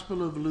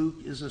Gospel of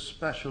Luke is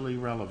especially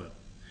relevant,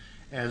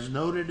 as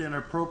noted in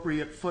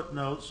appropriate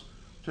footnotes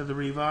to the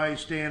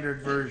Revised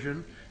Standard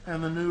Version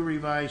and the New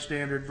Revised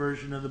Standard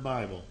Version of the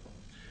Bible,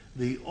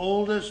 the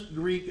oldest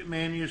Greek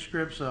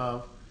manuscripts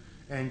of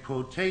and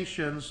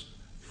quotations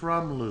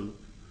from Luke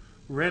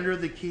render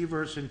the key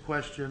verse in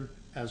question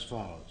as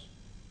follows.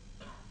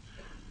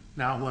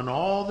 Now, when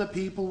all the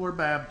people were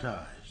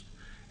baptized,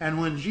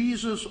 and when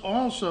Jesus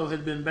also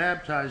had been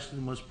baptized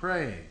and was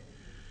praying,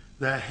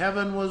 the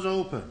heaven was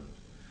opened,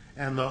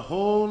 and the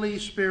Holy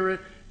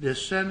Spirit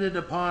descended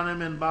upon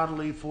him in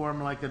bodily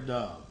form like a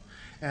dove,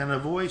 and a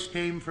voice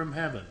came from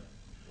heaven,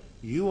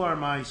 "You are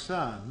my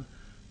Son,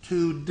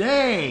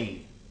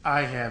 today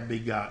I have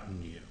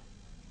begotten you."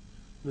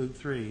 Luke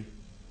 3,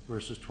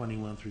 verses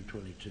 21 through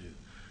 22.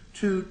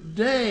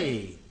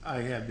 Today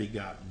I have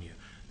begotten you.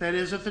 That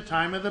is, at the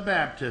time of the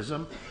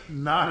baptism,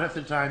 not at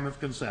the time of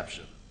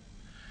conception.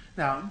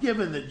 Now,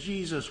 given that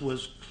Jesus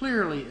was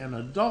clearly an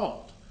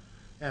adult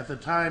at the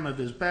time of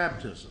his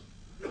baptism,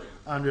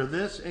 under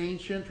this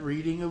ancient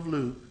reading of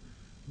Luke,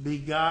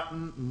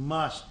 begotten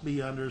must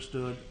be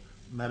understood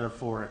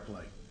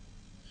metaphorically,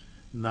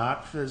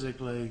 not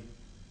physically,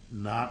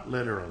 not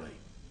literally.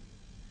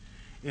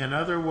 In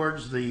other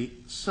words, the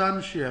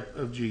sonship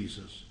of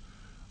Jesus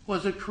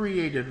was a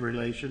created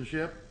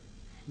relationship,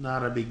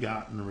 not a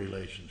begotten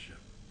relationship.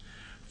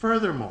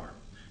 Furthermore,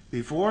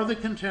 before the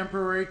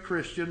contemporary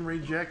Christian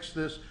rejects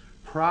this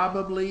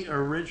probably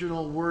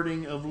original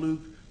wording of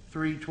Luke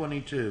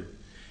 3:22,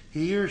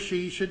 he or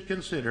she should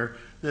consider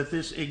that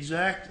this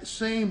exact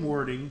same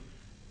wording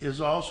is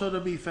also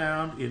to be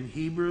found in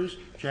Hebrews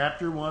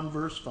chapter 1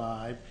 verse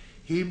 5,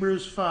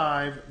 Hebrews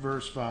 5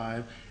 verse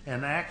 5,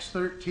 and Acts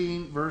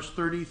 13 verse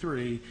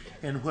 33,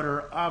 in what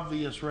are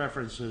obvious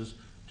references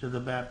to the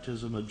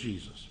baptism of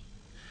Jesus.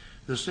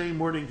 The same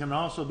wording can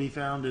also be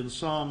found in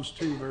Psalms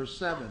 2 verse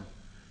 7,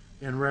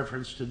 in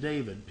reference to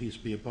David, peace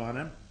be upon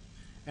him,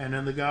 and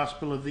in the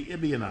Gospel of the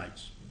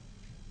Ebionites.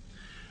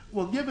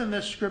 Well, given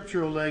this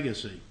scriptural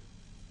legacy,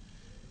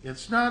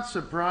 it's not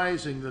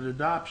surprising that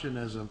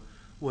adoptionism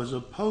was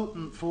a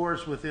potent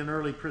force within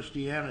early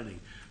Christianity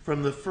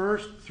from the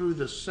 1st through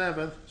the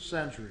 7th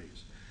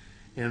centuries.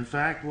 In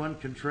fact, one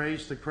can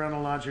trace the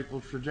chronological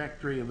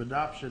trajectory of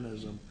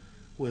adoptionism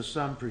with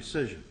some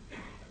precision.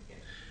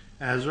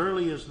 As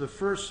early as the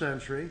 1st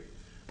century,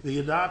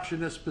 the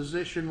adoptionist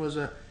position was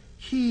a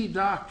key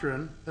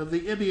doctrine of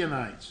the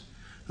Ebionites,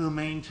 who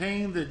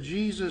maintained that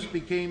Jesus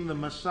became the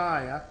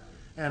Messiah,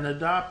 an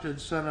adopted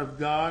Son of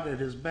God at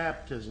his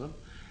baptism,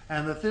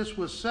 and that this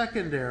was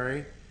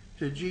secondary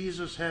to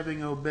Jesus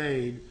having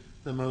obeyed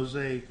the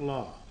Mosaic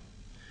law.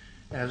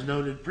 As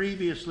noted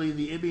previously,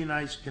 the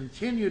Ebionites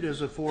continued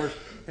as a force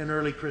in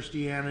early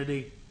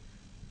Christianity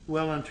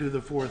well into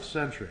the 4th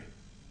century.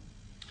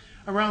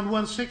 Around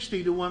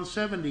 160 to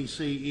 170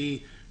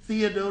 CE,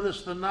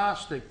 Theodotus the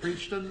Gnostic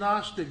preached a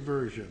Gnostic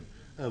version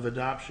of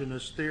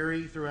adoptionist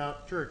theory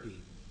throughout Turkey.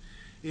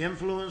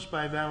 Influenced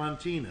by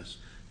Valentinus,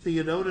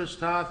 Theodotus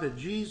taught that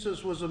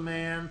Jesus was a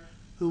man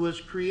who was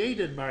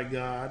created by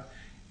God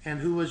and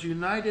who was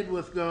united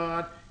with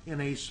God in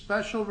a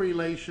special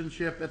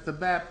relationship at the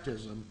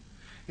baptism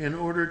in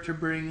order to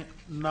bring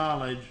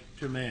knowledge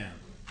to man.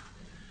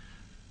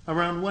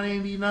 Around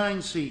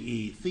 189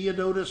 CE,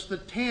 Theodotus the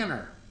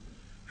Tanner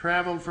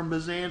traveled from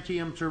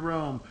Byzantium to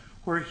Rome,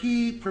 where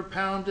he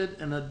propounded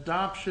an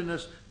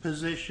adoptionist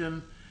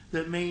position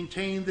that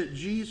maintained that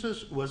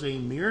Jesus was a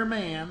mere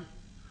man,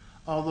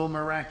 although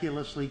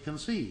miraculously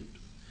conceived.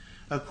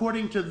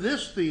 According to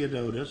this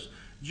Theodotus,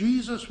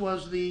 Jesus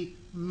was the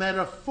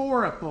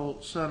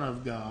metaphorical Son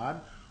of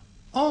God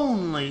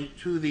only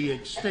to the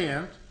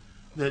extent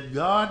that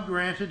God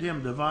granted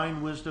him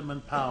divine wisdom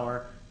and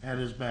power at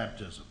his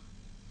baptism.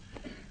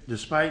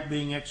 Despite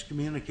being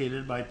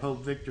excommunicated by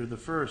Pope Victor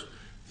I,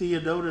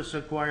 Theodotus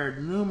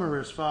acquired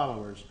numerous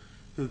followers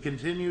who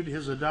continued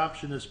his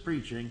adoptionist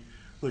preaching,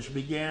 which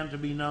began to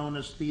be known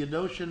as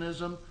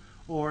Theodosianism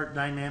or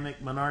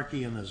dynamic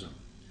monarchianism.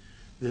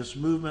 This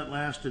movement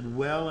lasted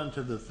well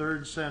into the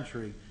 3rd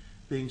century,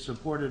 being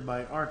supported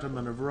by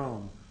Artemon of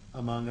Rome,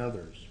 among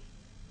others.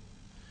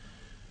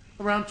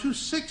 Around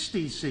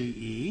 260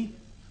 CE,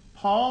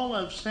 Paul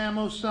of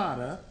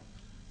Samosata,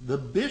 the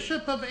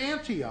bishop of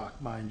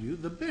Antioch, mind you,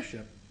 the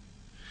bishop,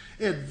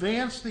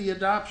 advanced the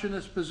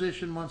adoptionist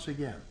position once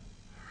again.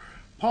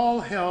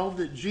 Paul held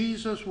that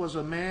Jesus was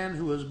a man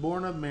who was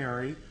born of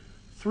Mary,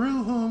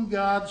 through whom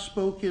God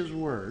spoke his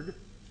word,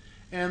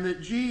 and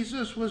that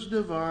Jesus was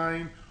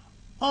divine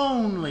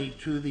only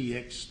to the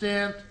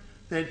extent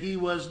that he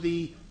was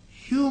the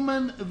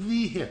human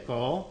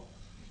vehicle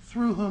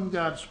through whom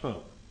God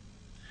spoke.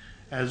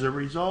 As a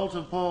result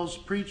of Paul's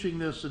preaching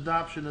this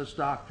adoptionist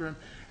doctrine,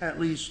 at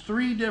least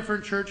 3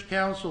 different church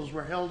councils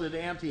were held at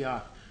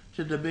Antioch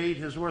to debate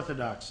his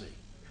orthodoxy.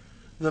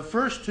 The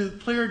first 2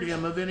 cleared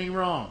him of any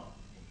wrong.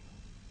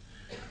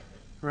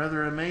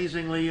 Rather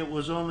amazingly, it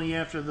was only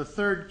after the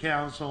 3rd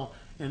council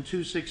in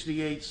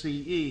 268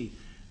 CE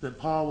that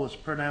Paul was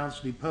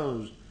pronounced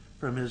deposed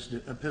from his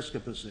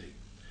episcopacy.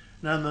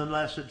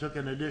 Nonetheless, it took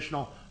an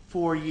additional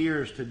 4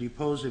 years to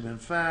depose him. In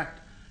fact,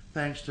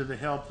 thanks to the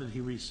help that he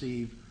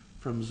received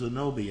from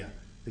Zenobia,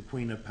 the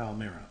Queen of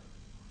Palmyra.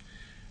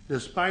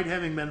 Despite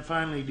having been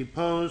finally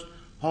deposed,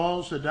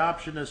 Paul's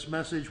adoptionist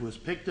message was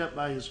picked up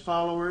by his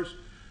followers,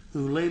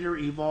 who later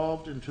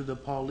evolved into the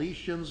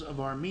Paulicians of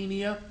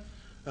Armenia,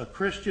 a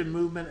Christian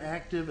movement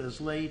active as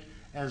late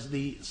as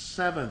the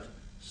 7th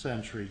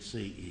century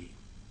CE.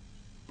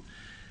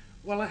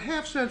 Well, a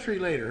half century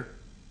later,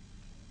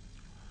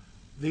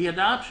 the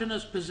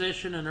adoptionist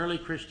position in early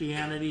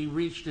Christianity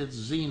reached its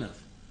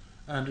zenith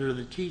under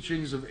the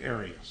teachings of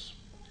Arius.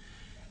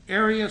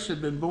 Arius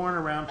had been born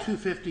around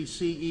 250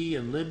 CE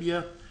in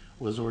Libya,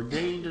 was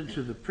ordained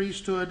into the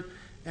priesthood,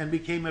 and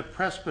became a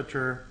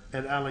presbyter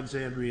at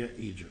Alexandria,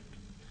 Egypt.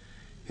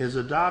 His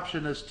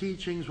adoptionist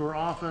teachings were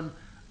often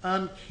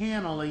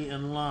uncannily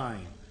in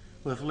line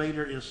with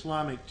later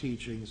Islamic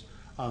teachings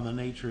on the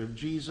nature of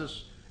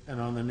Jesus and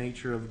on the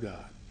nature of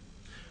God.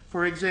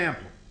 For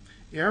example,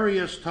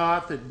 Arius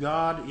taught that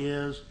God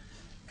is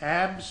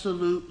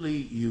absolutely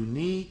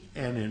unique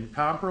and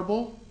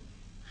incomparable,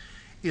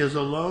 is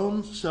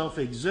alone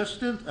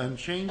self-existent,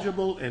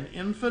 unchangeable, and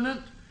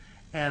infinite,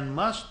 and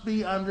must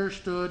be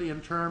understood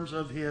in terms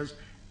of his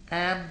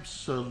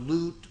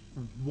absolute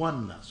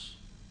oneness.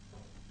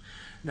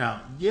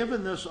 Now,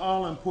 given this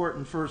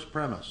all-important first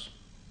premise,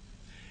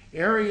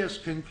 Arius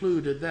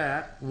concluded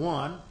that,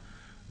 1,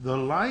 the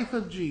life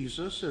of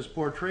Jesus, as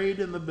portrayed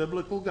in the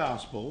biblical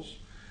Gospels,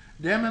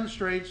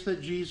 demonstrates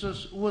that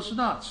Jesus was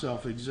not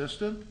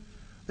self-existent,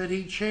 that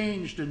he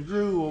changed and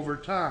grew over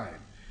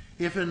time,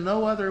 if in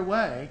no other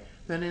way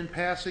than in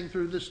passing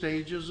through the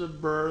stages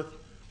of birth,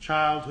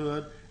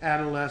 childhood,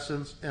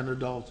 adolescence, and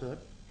adulthood,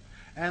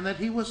 and that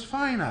he was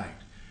finite,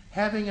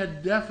 having a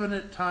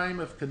definite time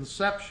of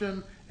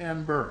conception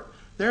and birth.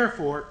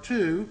 Therefore,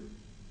 2,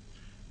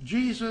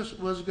 Jesus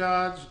was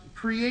God's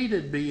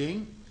created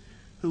being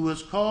who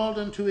was called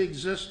into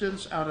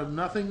existence out of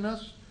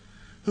nothingness,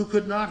 who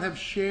could not have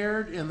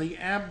shared in the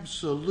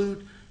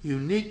absolute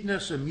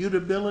uniqueness,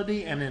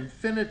 immutability, and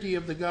infinity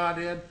of the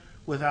Godhead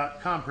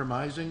without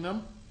compromising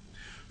them,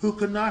 who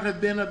could not have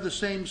been of the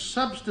same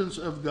substance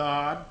of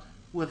God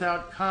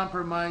without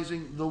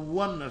compromising the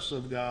oneness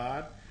of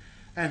God,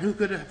 and who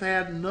could have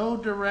had no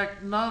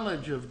direct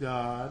knowledge of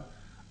God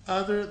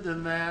other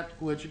than that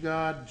which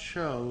God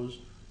chose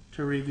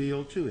to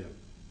reveal to him.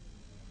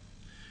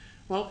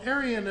 Well,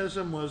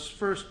 Arianism was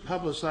first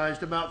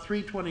publicized about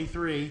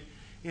 323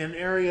 in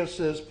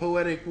Arius's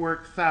poetic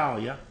work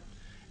Thalia,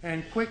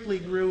 and quickly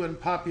grew in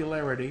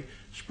popularity,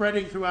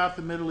 spreading throughout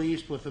the Middle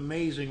East with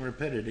amazing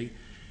rapidity,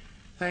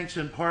 thanks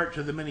in part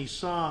to the many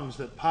songs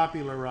that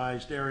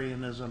popularized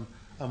Arianism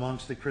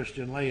amongst the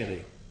Christian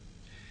laity.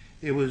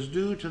 It was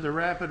due to the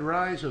rapid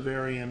rise of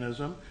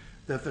Arianism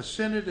that the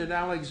Synod at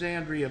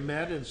Alexandria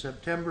met in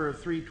September of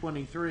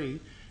 323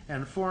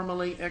 and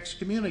formally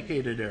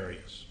excommunicated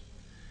Arius.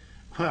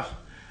 Well,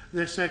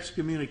 this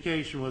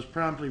excommunication was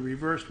promptly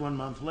reversed 1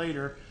 month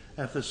later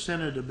at the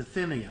Synod of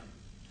Bithynia.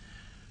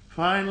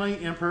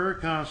 Finally, Emperor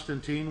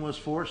Constantine was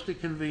forced to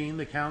convene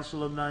the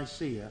Council of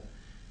Nicaea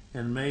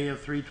in May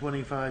of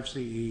 325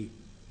 CE.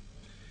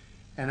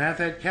 And at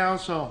that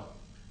council,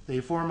 they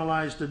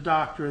formalized a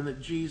doctrine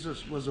that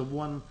Jesus was of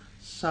one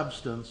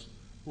substance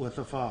with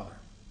the Father.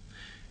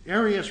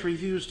 Arius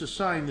refused to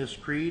sign this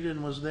creed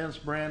and was thence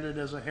branded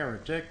as a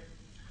heretic.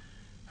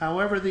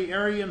 However, the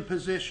Arian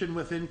position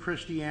within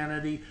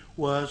Christianity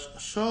was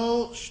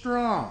so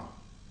strong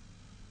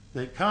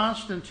that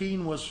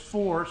Constantine was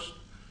forced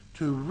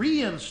to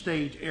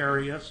reinstate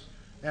Arius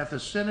at the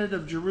Synod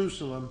of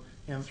Jerusalem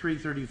in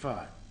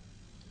 335.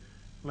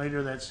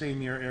 Later that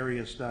same year,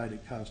 Arius died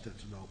at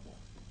Constantinople.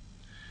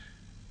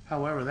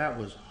 However, that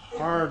was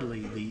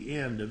hardly the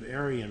end of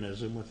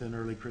Arianism within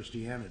early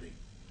Christianity.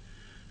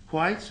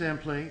 Quite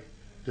simply,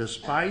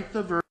 despite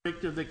the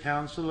verdict of the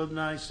Council of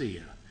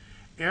Nicaea,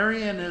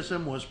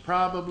 Arianism was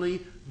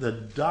probably the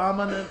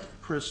dominant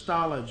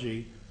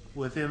Christology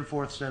within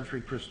 4th century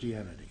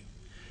Christianity.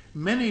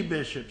 Many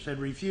bishops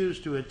had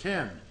refused to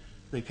attend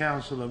the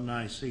Council of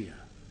Nicaea,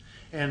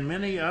 and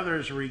many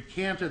others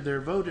recanted their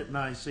vote at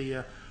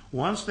Nicaea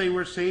once they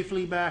were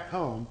safely back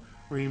home,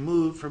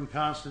 removed from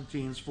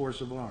Constantine's force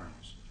of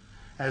arms.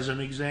 As an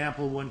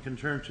example, one can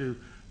turn to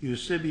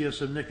Eusebius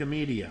of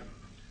Nicomedia,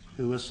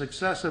 who was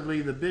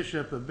successively the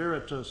bishop of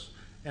Berytus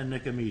and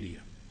Nicomedia.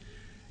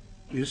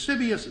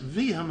 Eusebius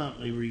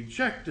vehemently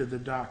rejected the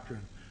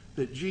doctrine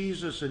that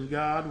Jesus and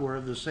God were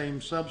of the same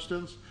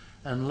substance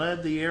and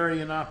led the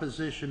Arian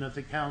opposition at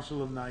the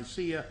Council of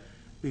Nicaea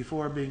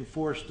before being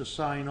forced to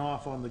sign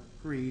off on the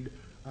creed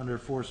under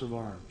force of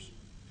arms.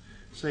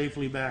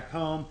 Safely back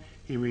home,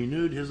 he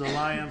renewed his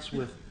alliance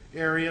with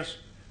Arius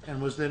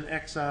and was then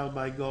exiled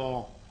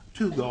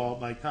to Gaul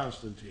by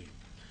Constantine.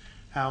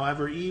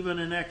 However, even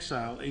in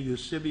exile,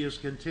 Eusebius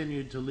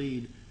continued to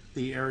lead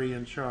the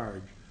Arian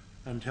charge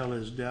until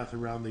his death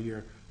around the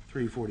year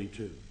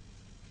 342.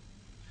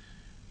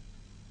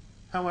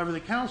 However, the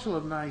Council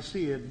of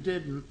Nicaea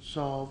didn't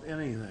solve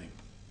anything.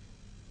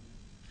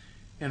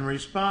 In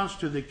response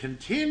to the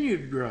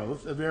continued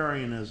growth of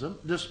Arianism,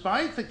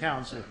 despite the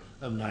Council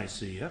of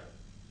Nicaea,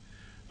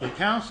 the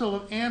Council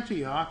of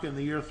Antioch in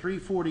the year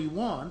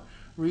 341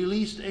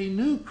 released a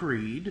new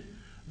creed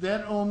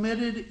that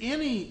omitted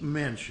any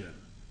mention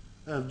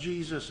of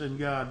Jesus and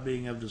God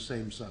being of the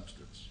same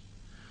substance.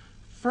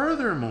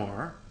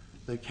 Furthermore,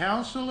 the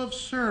Council of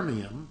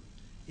Sirmium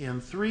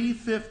in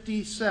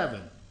 357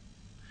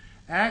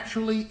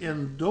 actually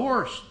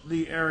endorsed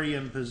the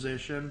Arian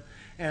position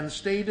and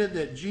stated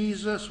that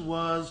Jesus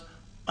was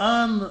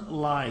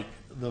unlike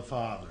the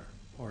Father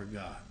or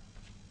God.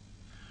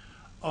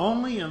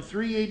 Only in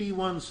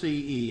 381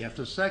 CE, at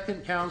the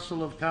Second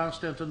Council of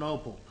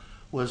Constantinople,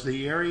 was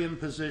the Arian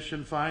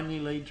position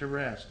finally laid to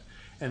rest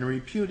and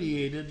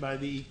repudiated by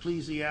the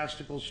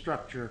ecclesiastical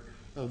structure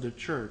of the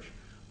Church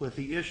with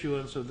the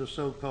issuance of the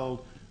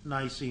so-called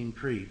Nicene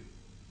Creed.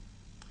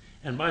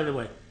 And by the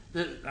way,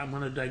 I'm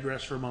going to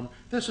digress for a moment.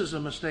 This is a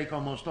mistake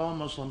almost all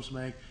Muslims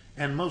make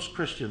and most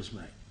Christians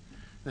make.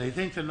 They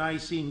think the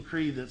Nicene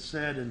Creed that's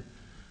said in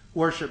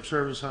worship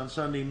service on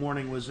Sunday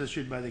morning was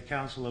issued by the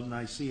Council of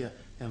Nicaea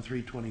in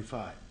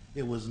 325.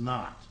 It was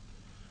not.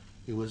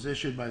 It was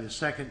issued by the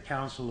Second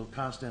Council of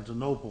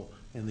Constantinople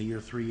in the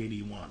year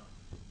 381.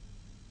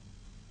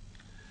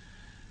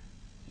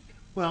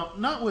 Well,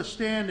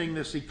 notwithstanding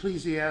this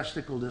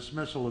ecclesiastical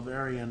dismissal of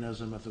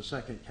Arianism at the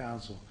Second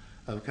Council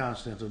of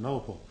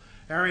Constantinople,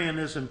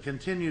 Arianism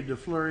continued to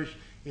flourish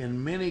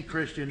in many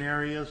Christian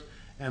areas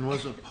and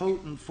was a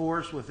potent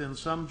force within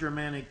some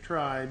Germanic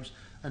tribes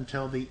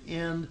until the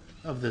end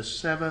of the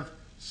 7th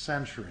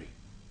century.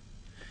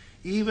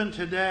 Even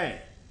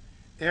today,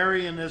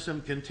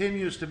 Arianism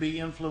continues to be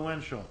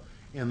influential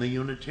in the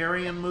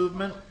Unitarian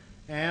movement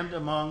and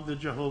among the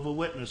Jehovah's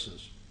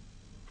Witnesses.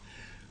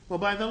 Well,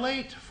 by the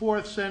late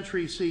 4th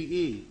century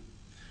CE,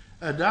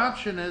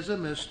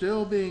 adoptionism is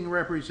still being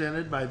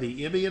represented by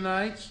the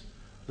Ebionites,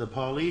 the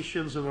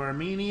Paulicians of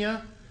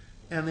Armenia,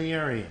 and the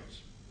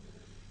Arians.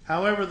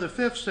 However, the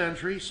 5th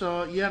century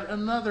saw yet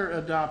another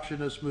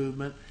adoptionist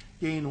movement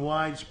gain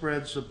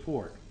widespread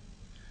support.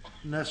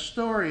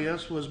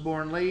 Nestorius was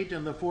born late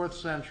in the 4th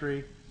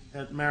century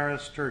at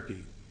Maris,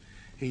 Turkey.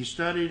 He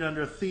studied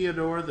under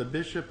Theodore, the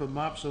bishop of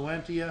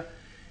Mopsuestia,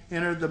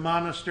 entered the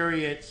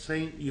monastery at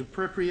St.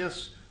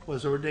 Euphrates,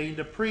 was ordained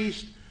a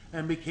priest,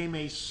 and became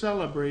a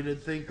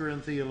celebrated thinker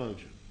and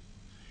theologian.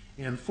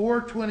 In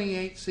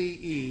 428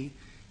 CE,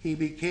 he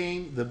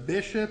became the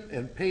bishop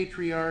and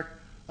patriarch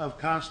of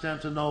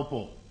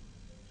Constantinople,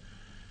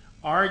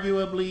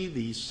 arguably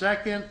the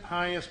second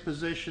highest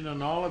position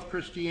in all of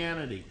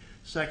Christianity,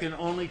 second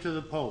only to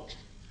the Pope.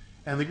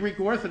 And the Greek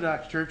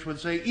Orthodox Church would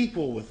say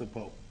equal with the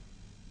Pope.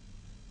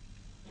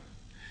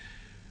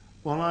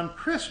 Well, on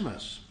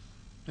Christmas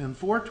in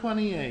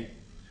 428,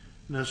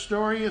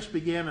 Nestorius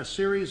began a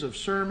series of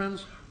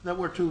sermons that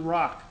were to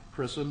rock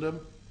Christendom.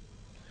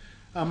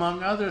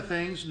 Among other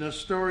things,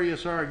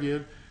 Nestorius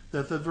argued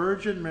that the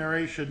Virgin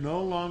Mary should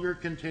no longer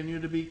continue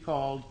to be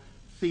called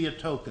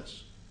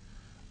Theotokos.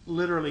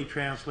 Literally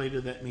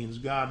translated, that means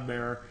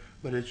God-bearer,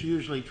 but it's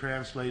usually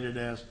translated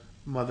as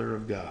Mother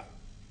of God.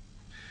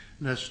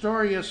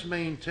 Nestorius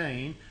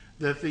maintained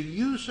that the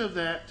use of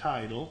that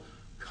title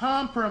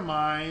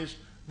compromised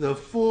the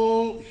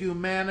full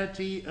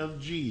humanity of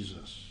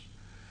Jesus,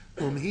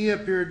 whom he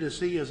appeared to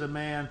see as a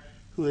man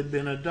who had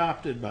been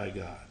adopted by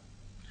God.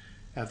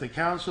 At the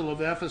Council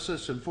of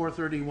Ephesus in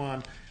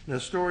 431,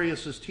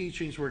 Nestorius'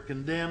 teachings were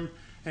condemned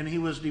and he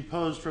was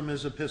deposed from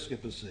his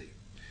episcopacy.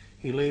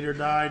 He later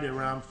died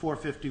around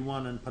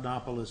 451 in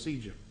Panopolis,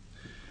 Egypt.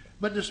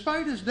 But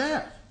despite his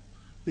death,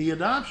 the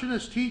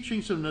adoptionist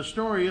teachings of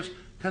Nestorius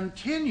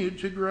continued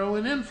to grow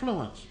in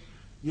influence,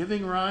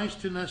 giving rise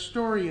to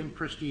Nestorian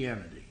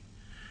Christianity.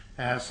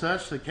 As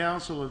such, the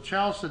Council of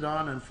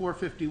Chalcedon in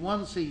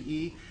 451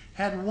 CE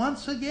had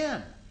once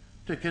again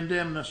to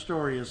condemn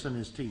Nestorius and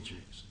his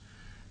teachings.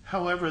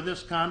 However,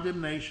 this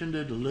condemnation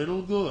did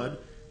little good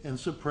in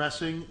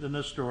suppressing the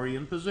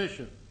Nestorian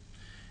position,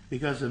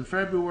 because in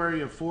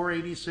February of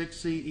 486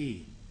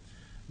 CE,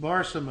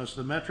 Barsamas,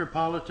 the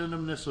metropolitan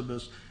of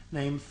Nisibis,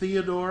 named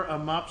Theodore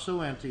of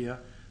Mopsuestia,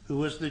 who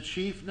was the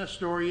chief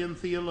Nestorian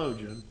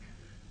theologian,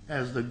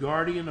 as the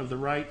guardian of the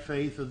right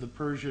faith of the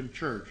Persian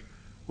church,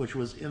 which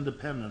was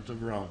independent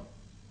of Rome.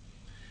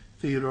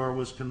 Theodore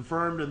was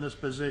confirmed in this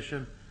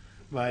position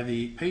by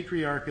the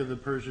patriarch of the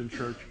Persian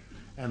church,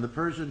 and the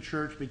Persian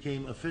church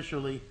became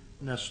officially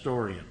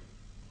Nestorian.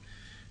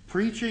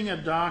 Preaching a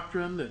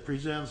doctrine that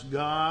presents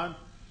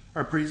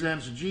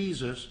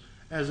Jesus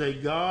as a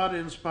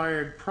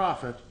God-inspired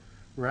prophet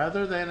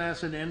rather than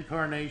as an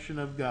incarnation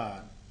of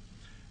God,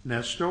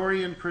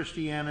 Nestorian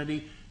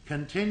Christianity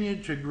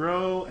continued to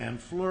grow and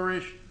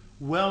flourish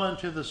well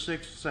into the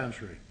 6th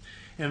century.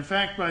 In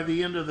fact, by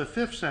the end of the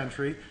 5th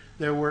century,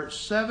 there were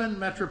 7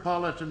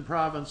 metropolitan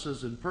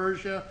provinces in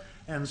Persia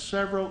and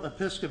several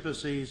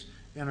episcopacies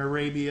in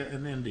Arabia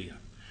and India.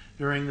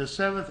 During the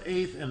 7th,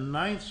 8th, and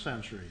 9th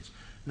centuries,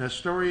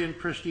 Nestorian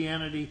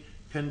Christianity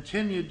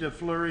continued to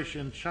flourish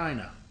in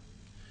China.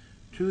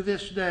 To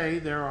this day,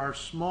 there are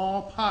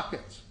small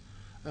pockets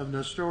of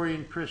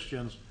Nestorian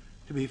Christians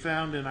to be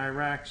found in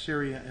Iraq,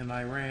 Syria, and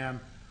Iran,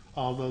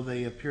 although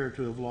they appear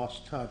to have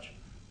lost touch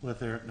with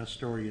their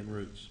Nestorian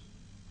roots.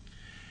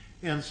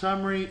 In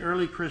summary,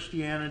 early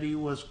Christianity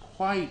was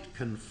quite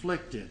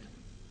conflicted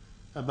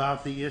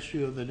about the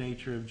issue of the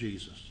nature of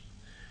Jesus.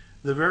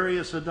 The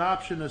various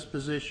adoptionist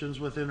positions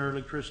within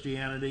early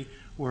Christianity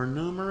were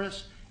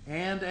numerous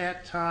and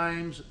at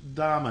times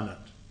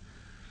dominant.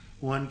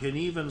 One can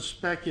even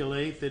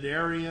speculate that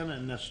Arian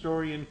and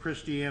Nestorian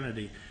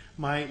Christianity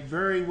might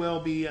very well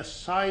be a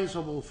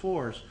sizable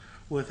force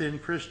within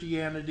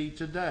Christianity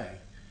today,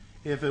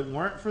 if it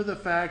weren't for the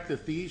fact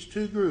that these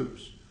two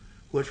groups,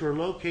 which were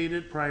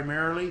located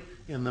primarily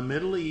in the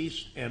Middle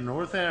East and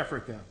North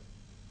Africa,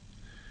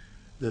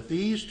 that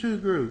these two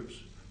groups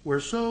were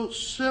so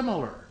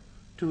similar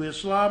to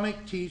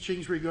Islamic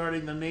teachings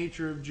regarding the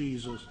nature of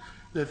Jesus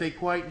that they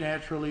quite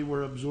naturally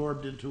were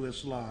absorbed into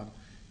Islam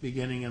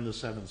beginning in the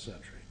 7th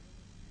century.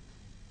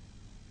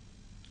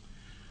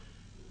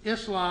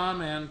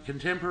 Islam and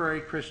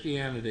contemporary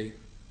Christianity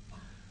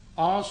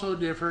also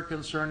differ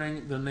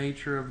concerning the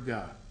nature of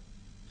God.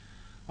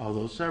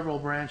 Although several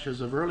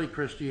branches of early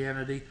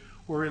Christianity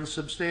were in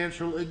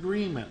substantial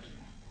agreement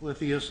with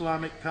the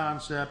Islamic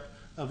concept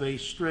of a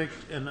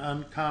strict and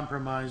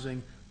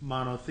uncompromising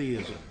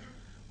monotheism,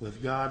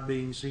 with God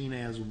being seen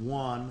as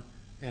one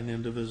and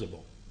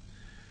indivisible.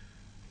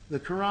 The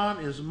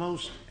Quran is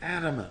most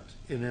adamant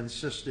in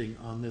insisting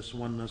on this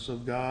oneness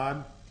of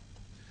God.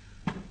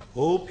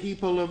 O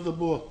people of the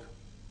book,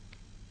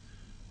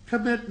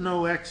 commit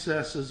no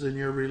excesses in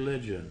your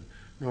religion,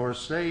 nor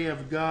say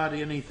of God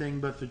anything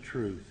but the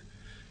truth.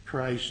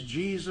 Christ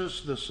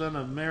Jesus, the Son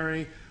of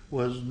Mary,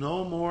 was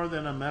no more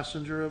than a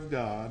messenger of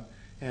God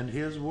and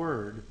his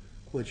word,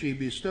 which he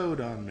bestowed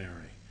on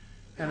Mary,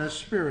 and a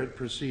spirit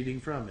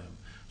proceeding from him.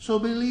 So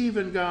believe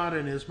in God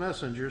and his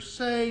messenger.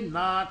 Say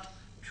not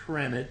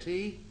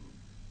Trinity.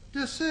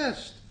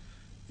 Desist.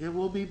 It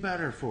will be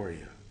better for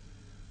you.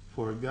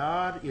 For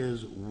God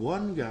is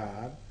one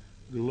God.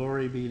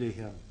 Glory be to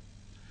him.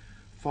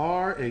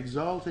 Far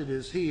exalted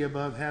is he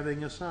above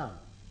having a son.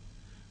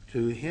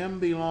 To him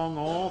belong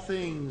all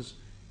things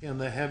in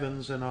the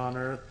heavens and on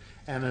earth,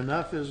 and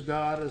enough is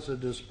God as a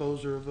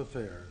disposer of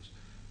affairs.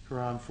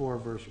 Quran 4,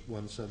 verse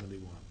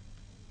 171.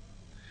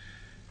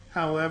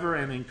 However,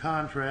 and in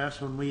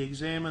contrast, when we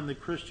examine the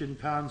Christian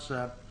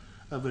concept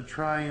of a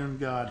triune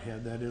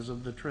Godhead, that is,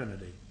 of the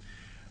Trinity,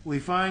 we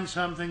find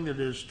something that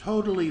is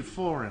totally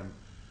foreign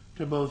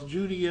to both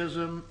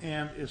Judaism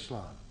and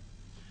Islam.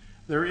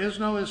 There is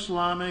no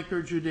Islamic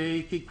or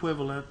Judaic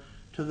equivalent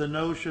to the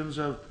notions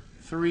of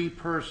 3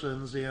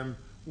 persons in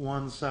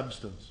one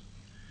substance.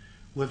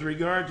 With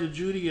regard to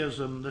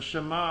Judaism, the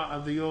Shema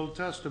of the Old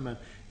Testament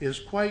is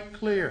quite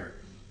clear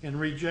in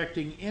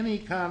rejecting any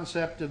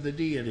concept of the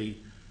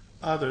deity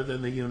other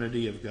than the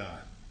unity of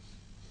God.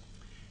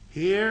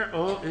 Hear,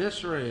 O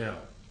Israel,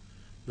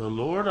 the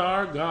Lord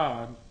our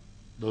God,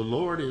 the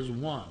Lord is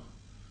one.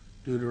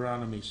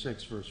 Deuteronomy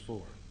 6, verse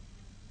 4.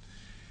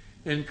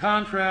 In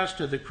contrast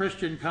to the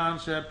Christian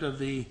concept of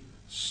the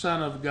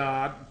Son of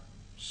God,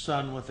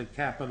 Son with a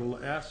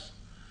capital S,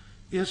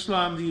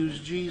 Islam views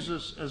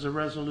Jesus as a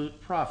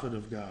resolute prophet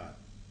of God.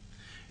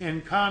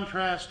 In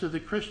contrast to the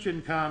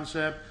Christian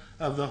concept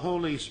of the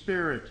Holy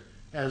Spirit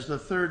as the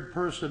third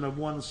person of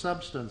one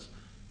substance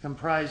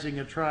comprising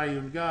a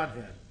triune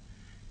Godhead,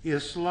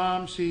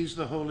 Islam sees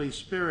the Holy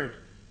Spirit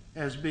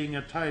as being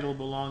a title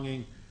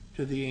belonging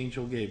to the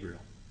angel Gabriel.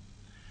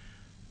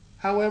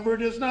 However,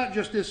 it is not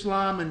just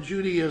Islam and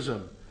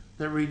Judaism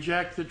that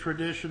reject the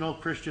traditional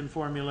Christian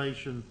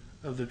formulation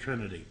of the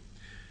Trinity.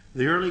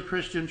 The early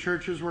Christian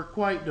churches were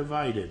quite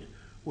divided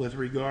with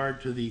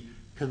regard to the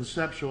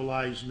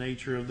conceptualized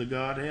nature of the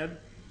Godhead.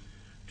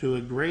 To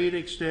a great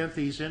extent,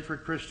 these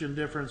intra-Christian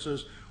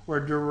differences were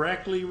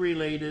directly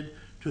related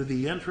to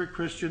the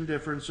intra-Christian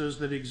differences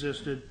that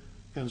existed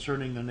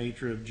concerning the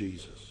nature of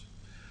Jesus.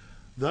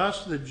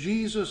 Thus, the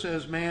Jesus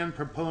as man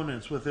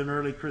proponents within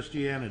early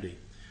Christianity,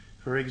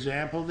 for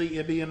example, the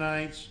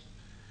Ebionites,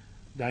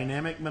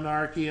 dynamic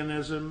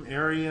monarchianism,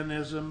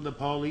 Arianism, the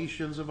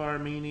Paulicians of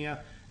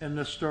Armenia, and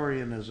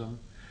Nestorianism,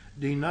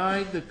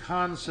 denied the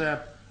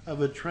concept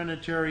of a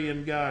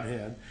Trinitarian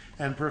Godhead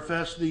and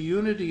professed the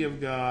unity of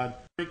God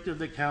of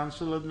the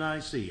Council of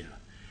Nicaea.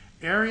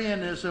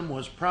 Arianism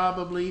was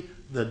probably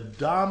the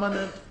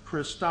dominant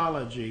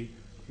Christology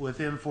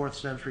within 4th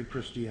century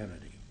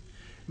Christianity.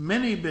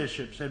 Many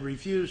bishops had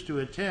refused to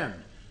attend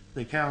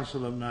the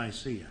Council of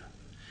Nicaea,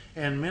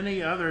 and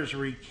many others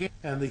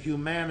recanted the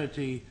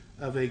humanity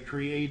of a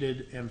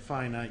created and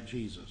finite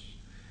Jesus.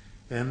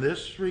 In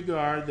this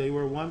regard, they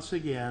were once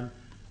again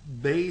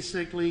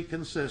basically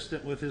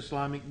consistent with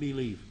Islamic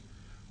belief,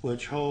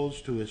 which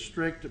holds to a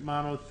strict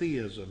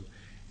monotheism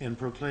in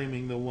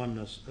proclaiming the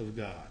oneness of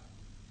God.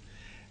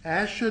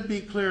 As should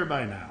be clear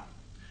by now,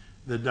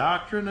 the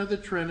doctrine of the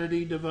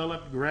Trinity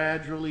developed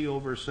gradually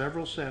over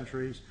several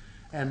centuries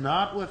and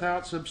not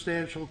without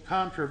substantial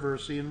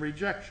controversy and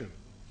rejection.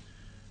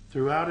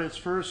 Throughout its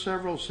first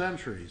several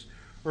centuries,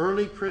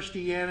 early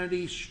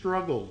Christianity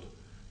struggled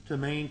to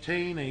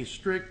maintain a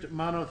strict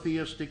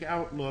monotheistic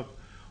outlook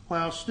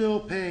while still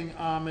paying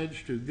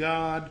homage to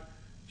God,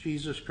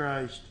 Jesus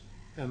Christ,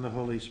 and the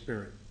Holy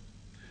Spirit.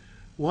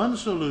 One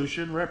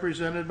solution,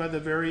 represented by the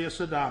various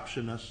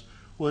adoptionists,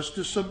 was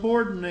to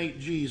subordinate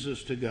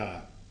Jesus to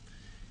God.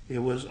 It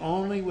was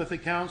only with the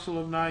Council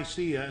of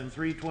Nicaea in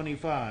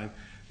 325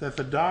 that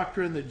the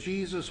doctrine that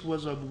Jesus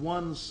was of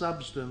one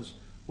substance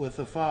with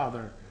the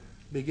Father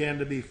began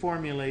to be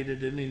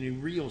formulated in any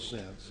real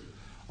sense,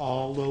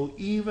 although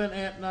even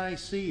at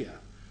Nicaea,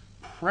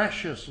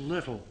 precious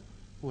little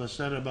was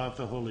said about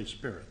the Holy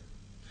Spirit.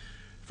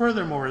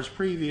 Furthermore, as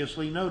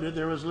previously noted,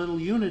 there was little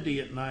unity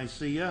at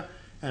Nicaea,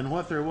 and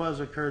what there was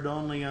occurred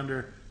only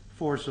under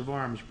force of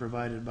arms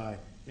provided by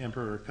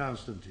Emperor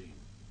Constantine.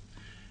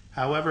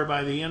 However,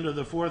 by the end of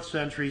the 4th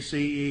century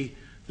CE,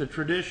 the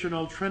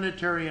traditional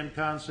Trinitarian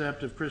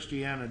concept of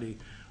Christianity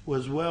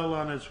was well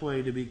on its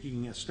way to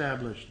being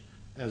established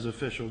as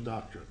official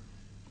doctrine.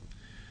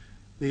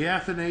 The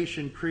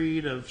Athanasian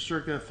Creed of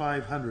circa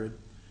 500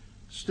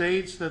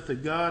 states that the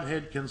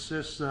Godhead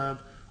consists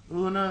of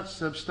una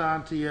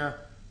substantia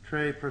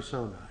tre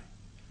personae,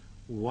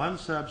 one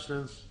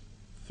substance,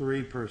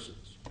 3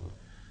 persons.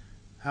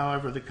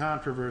 However, the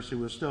controversy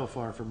was still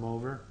far from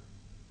over.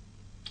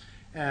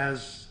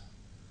 As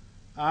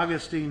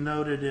Augustine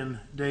noted in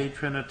De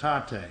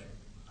Trinitate,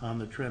 on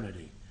the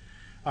Trinity,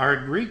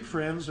 our Greek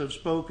friends have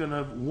spoken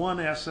of one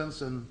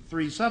essence and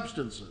 3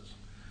 substances,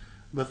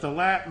 but the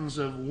Latins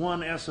of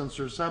one essence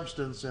or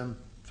substance and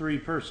 3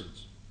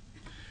 persons.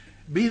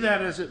 Be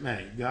that as it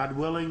may, God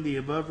willing, the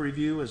above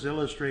review has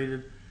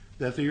illustrated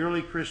that the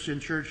early Christian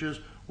churches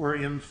were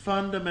in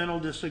fundamental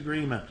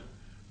disagreement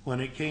when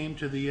it came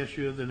to the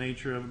issue of the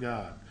nature of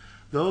God.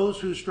 Those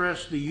who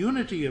stressed the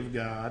unity of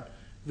God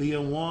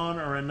via one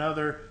or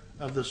another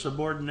of the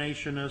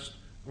subordinationist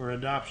or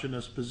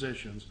adoptionist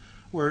positions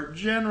were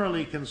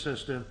generally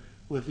consistent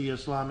with the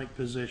Islamic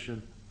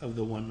position of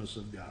the oneness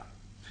of God.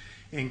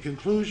 In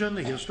conclusion,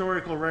 the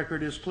historical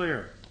record is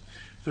clear.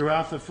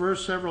 Throughout the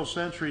first several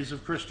centuries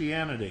of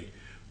Christianity,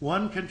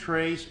 one can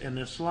trace an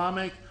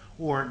Islamic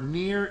or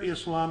near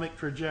Islamic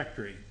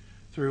trajectory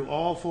through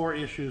all 4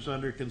 issues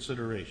under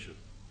consideration.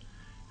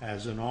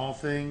 As in all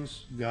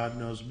things, God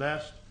knows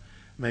best.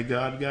 May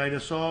God guide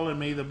us all, and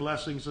may the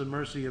blessings and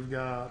mercy of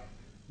God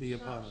be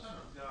upon us.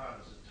 Son of God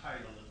is a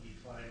title that we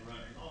find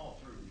running all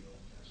through the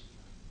Old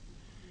Testament.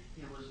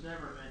 It was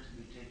never meant to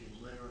be taken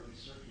literally.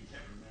 Certainly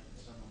never meant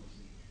that someone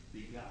was the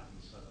begotten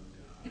Son of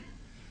God.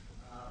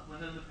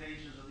 Within the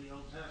pages of the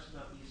Old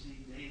Testament, we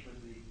see David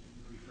being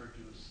referred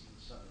to as the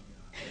Son of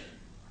God.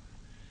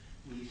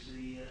 We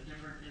see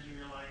different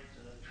Israelite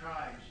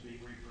tribes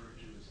being referred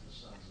to as the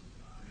sons of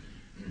God.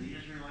 The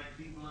Israelite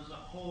people as a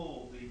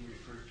whole being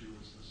referred to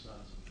as the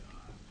sons of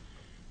God.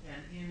 And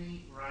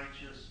any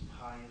righteous,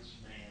 pious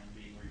man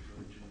being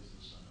referred to as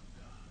the Son of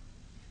God.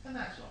 And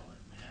that's all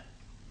it meant.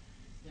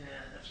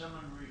 If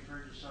someone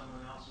referred to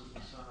someone else as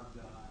the Son of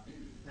God,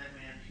 that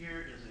man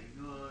here is a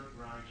good,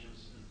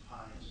 righteous, and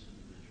pious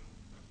individual.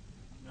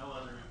 No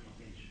other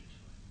implication to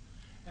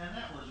it. And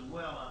that was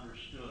well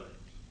understood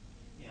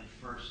in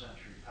 1st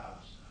century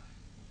Palestine.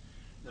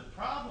 The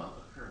problem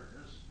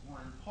occurs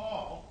when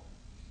Paul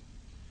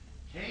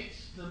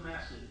takes the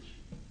message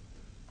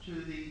to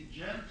the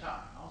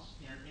Gentiles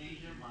in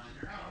Asia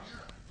Minor.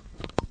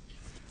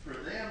 For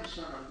them,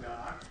 Son of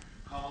God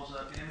calls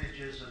up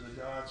images of the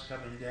gods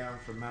coming down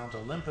from Mount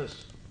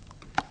Olympus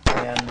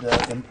and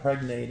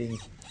impregnating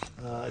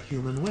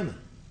human women.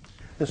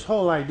 This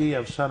whole idea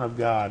of Son of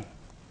God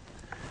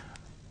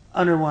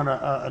underwent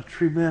a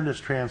tremendous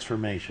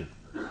transformation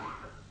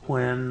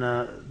when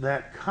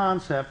that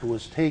concept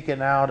was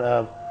taken out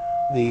of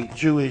the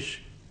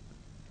Jewish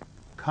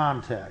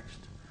context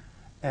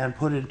and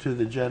put into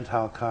the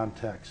Gentile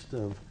context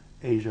of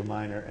Asia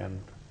Minor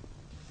and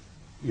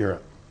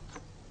Europe.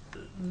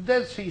 the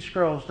Dead Sea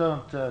Scrolls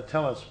don't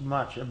tell us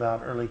much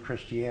about early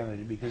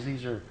Christianity because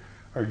these are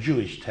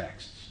Jewish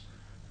texts,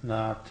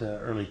 not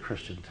early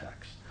Christian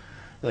texts.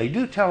 They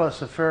do tell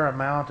us a fair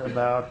amount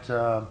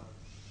about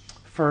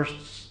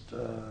first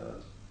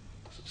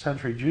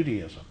century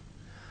Judaism.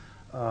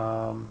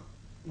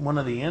 One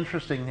of the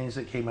interesting things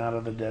that came out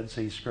of the Dead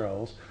Sea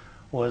Scrolls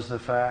was the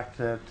fact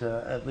that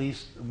at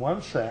least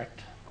one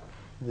sect,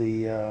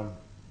 the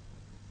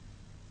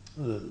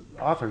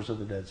authors of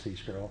the Dead Sea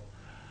Scroll,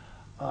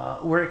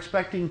 were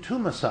expecting two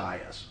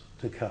messiahs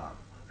to come.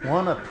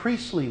 One a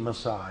priestly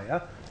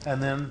messiah,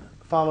 and then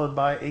followed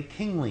by a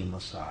kingly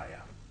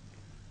messiah.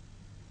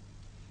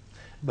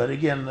 But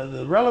again,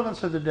 the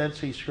relevance of the Dead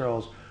Sea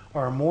Scrolls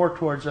are more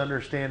towards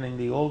understanding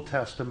the Old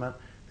Testament.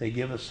 They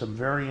give us some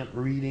variant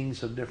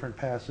readings of different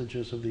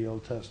passages of the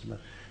Old Testament.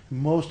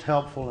 Most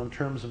helpful in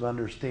terms of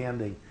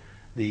understanding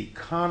the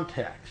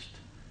context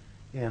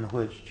in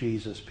which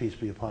Jesus, peace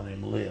be upon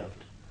him,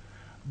 lived.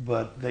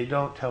 But they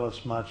don't tell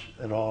us much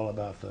at all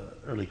about the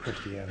early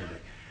Christianity.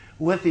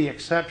 With the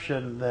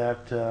exception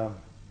that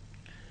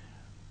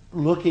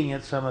looking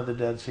at some of the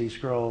Dead Sea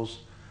Scrolls,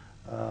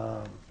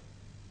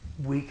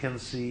 we can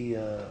see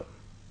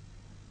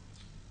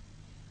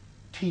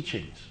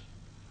teachings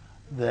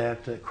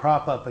that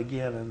crop up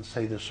again in,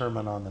 say, the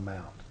Sermon on the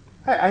Mount.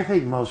 I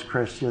think most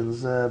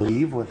Christians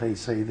believe what they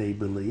say they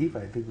believe.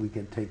 I think we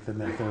can take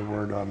them at their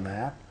word on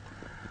that.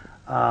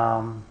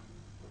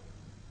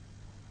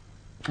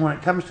 When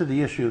it comes to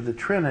the issue of the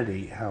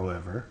Trinity,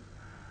 however,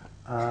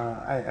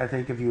 I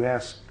think if you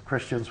ask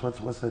Christians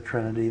what's the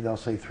Trinity, they'll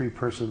say three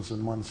persons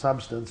and one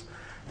substance.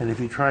 And if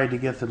you try to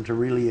get them to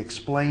really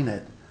explain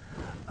it,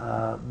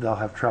 they'll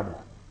have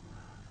trouble.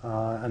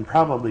 And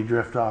probably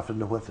drift off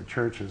into what the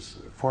church has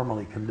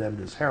formally condemned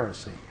as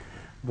heresy,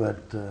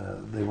 but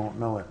they won't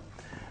know it.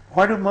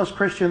 Why do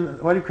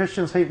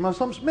Christians hate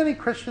Muslims? Many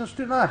Christians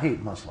do not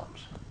hate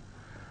Muslims.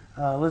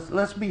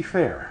 Let's be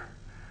fair.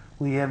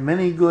 We have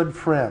many good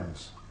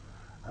friends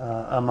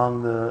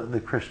among the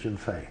Christian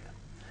faith.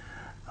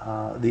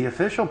 The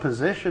official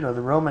position of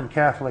the Roman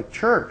Catholic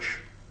Church,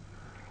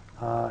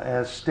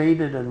 as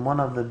stated in one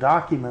of the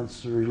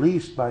documents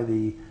released by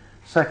the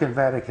Second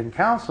Vatican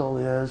Council,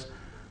 is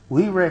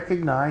we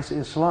recognize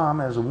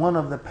Islam as one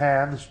of the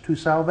paths to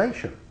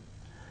salvation.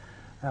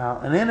 Now,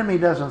 an enemy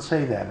doesn't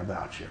say that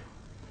about you.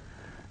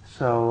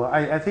 So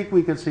I think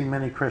we could see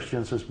many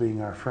Christians as being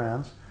our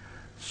friends.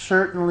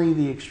 Certainly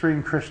the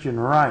extreme Christian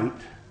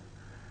right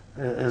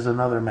is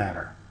another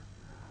matter.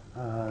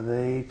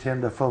 They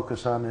tend to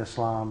focus on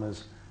Islam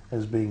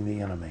as being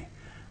the enemy.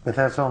 But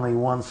that's only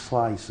one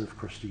slice of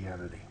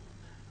Christianity.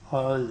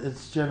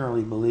 It's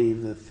generally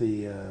believed that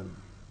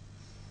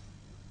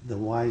the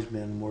wise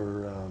men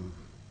were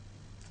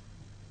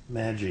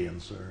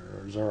Magians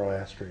or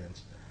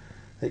Zoroastrians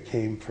that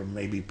came from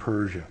maybe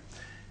Persia.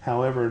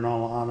 However, in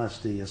all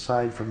honesty,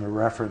 aside from the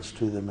reference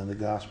to them in the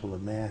Gospel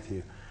of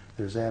Matthew,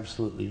 there's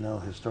absolutely no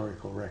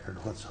historical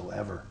record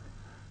whatsoever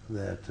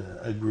that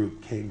a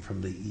group came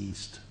from the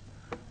East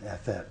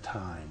at that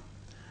time.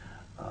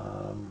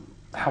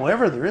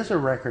 However, there is a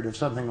record of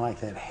something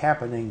like that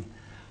happening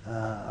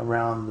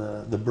around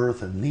the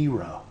birth of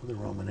Nero, the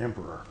Roman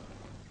emperor.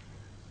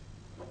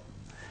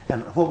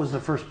 And what was the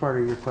first part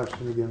of your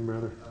question again,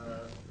 brother?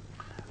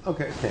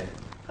 Okay.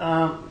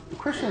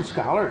 Christian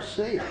scholars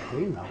say it.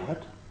 They know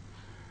it.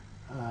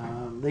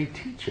 They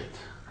teach it.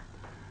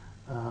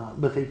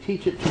 But they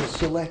teach it to a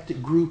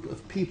select group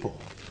of people.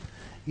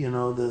 You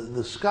know,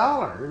 the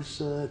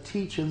scholars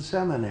teach in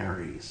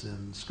seminaries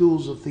and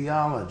schools of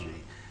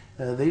theology.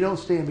 They don't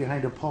stand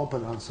behind a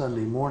pulpit on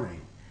Sunday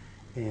morning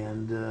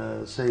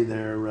and say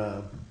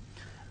their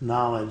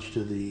knowledge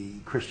to the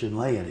Christian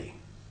laity.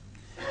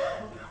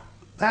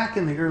 Back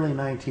in the early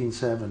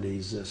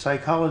 1970s,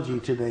 Psychology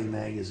Today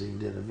magazine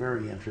did a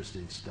very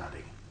interesting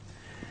study.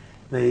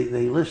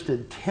 They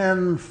listed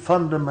 10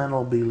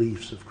 fundamental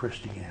beliefs of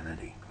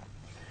Christianity.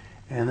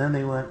 And then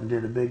they went and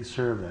did a big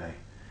survey.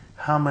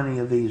 How many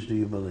of these do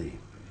you believe?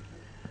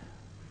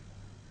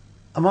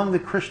 Among the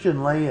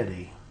Christian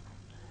laity,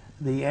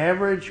 the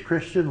average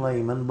Christian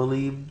layman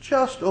believed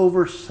just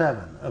over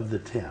 7 of the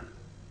 10.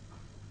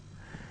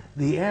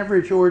 The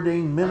average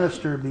ordained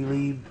minister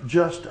believed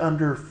just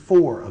under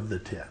 4 of the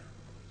 10.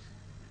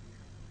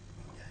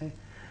 Okay?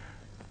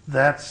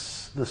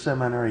 That's the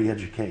seminary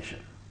education.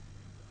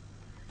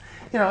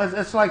 You know,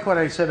 it's like what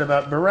I said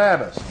about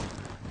Barabbas.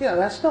 Yeah,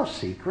 that's no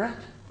secret.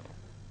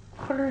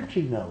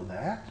 Clergy know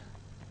that.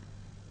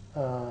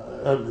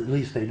 At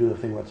least they do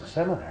if they went to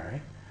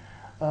seminary.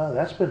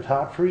 That's been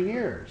taught for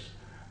years.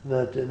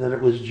 That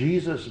it was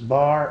Jesus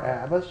bar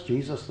Abbas,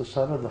 Jesus the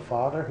Son of the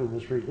Father, who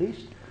was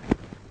released.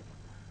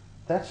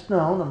 That's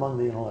known among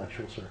the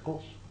intellectual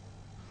circles.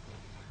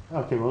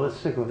 Okay, well, let's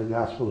stick with the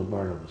Gospel of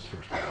Barnabas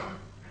first of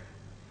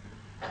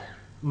all.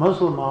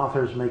 Muslim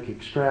authors make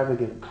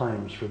extravagant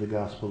claims for the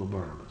Gospel of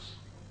Barnabas.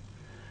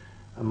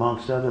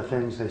 Amongst other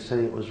things, they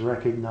say it was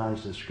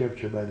recognized as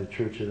scripture by the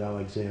church at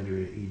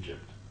Alexandria,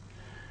 Egypt.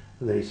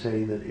 They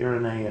say that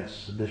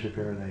Irenaeus, Bishop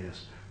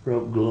Irenaeus,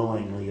 wrote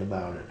glowingly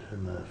about it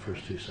in the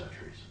first 2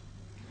 centuries.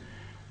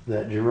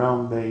 that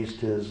Jerome based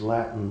his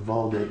Latin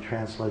Vulgate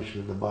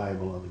translation of the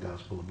Bible on the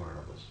Gospel of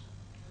Barnabas.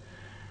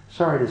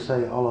 Sorry to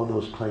say, all of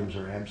those claims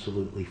are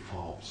absolutely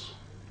false.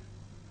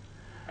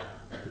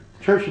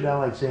 The Church at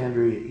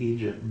Alexandria,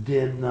 Egypt,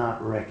 did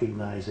not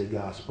recognize a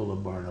Gospel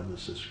of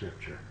Barnabas as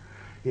Scripture.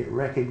 It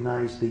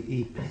recognized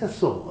the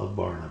Epistle of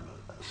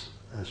Barnabas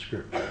as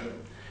Scripture.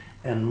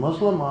 And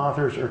Muslim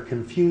authors are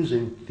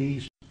confusing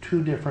these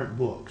two different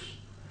books.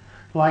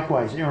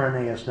 Likewise,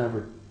 Irenaeus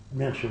never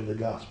mentioned the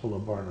Gospel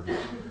of Barnabas,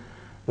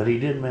 but he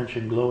did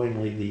mention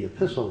glowingly the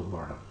Epistle of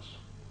Barnabas.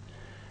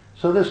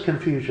 So this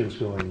confusion's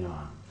going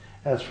on.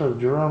 As for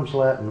Jerome's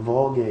Latin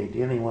Vulgate,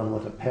 anyone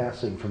with a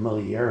passing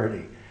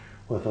familiarity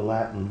with the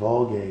Latin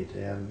Vulgate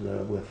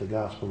and with the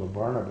Gospel of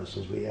Barnabas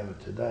as we have it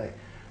today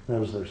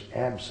knows there's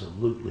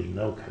absolutely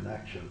no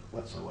connection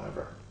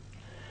whatsoever.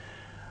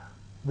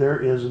 There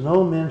is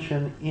no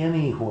mention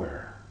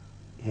anywhere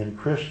in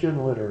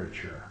Christian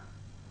literature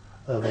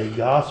of a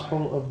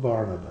Gospel of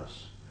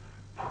Barnabas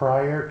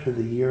prior to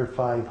the year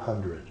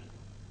 500.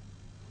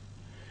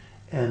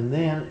 And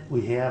then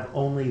we have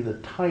only the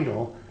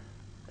title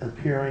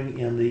appearing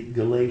in the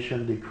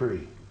Galatian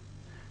Decree,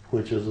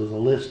 which is a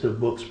list of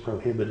books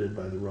prohibited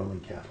by the Roman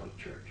Catholic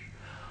Church.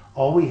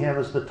 All we have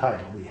is the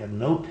title. We have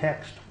no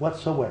text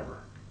whatsoever,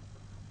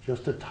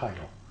 just a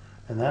title.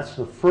 And that's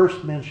the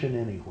first mention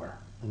anywhere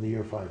in the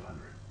year 500.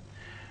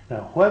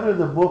 Now, whether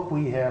the book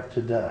we have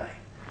today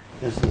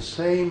is the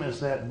same as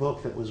that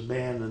book that was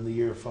banned in the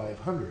year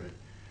 500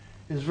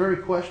 is very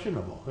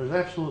questionable. There's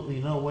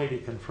absolutely no way to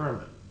confirm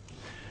it.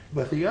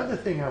 But the other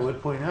thing I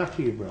would point out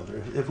to you,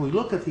 brother, if we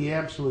look at the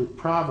absolute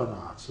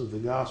provenance of the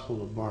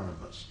Gospel of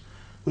Barnabas,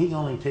 we can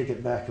only take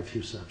it back a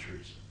few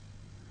centuries.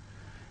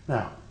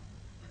 Now,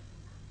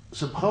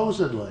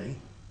 supposedly,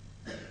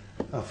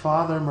 a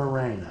Father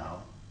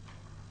Moreno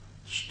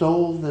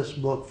stole this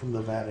book from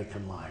the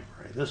Vatican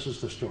Library. This is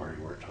the story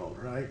we're told,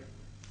 right?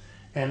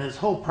 And its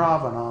whole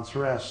provenance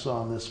rests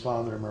on this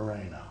Father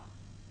Moreno.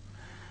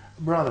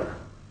 Brother,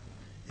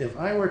 if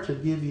I were to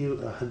give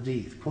you a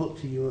hadith, quote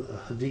to you a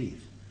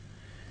hadith,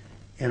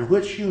 in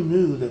which you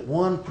knew that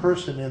one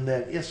person in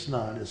that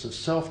isnad is a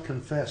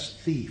self-confessed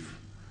thief,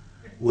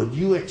 would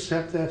you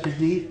accept that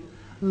hadith?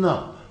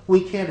 No.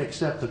 We can't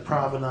accept the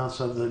provenance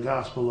of the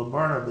Gospel of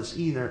Barnabas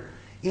either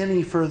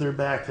any further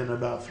back than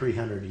about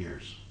 300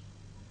 years.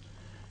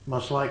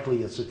 Most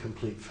likely it's a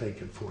complete fake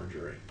and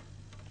forgery.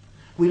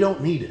 We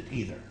don't need it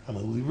either. I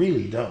mean, we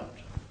really don't.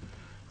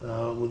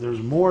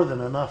 There's more than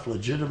enough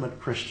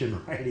legitimate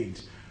Christian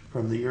writings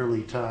from the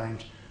early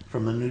times,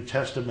 from the New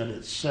Testament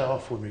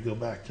itself, when we go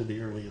back to the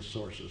earliest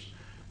sources.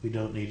 We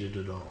don't need it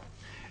at all.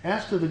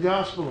 As to the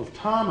Gospel of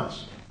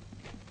Thomas,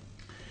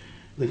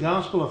 the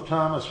Gospel of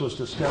Thomas was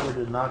discovered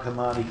in Nag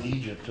Hammadi,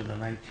 Egypt in the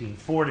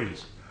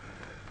 1940s.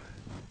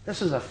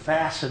 This is a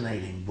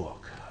fascinating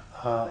book.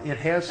 It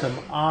has some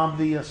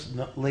obvious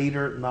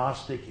later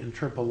Gnostic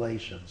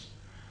interpolations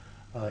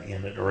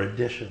in it, or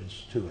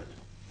additions to it.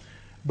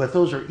 But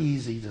those are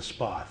easy to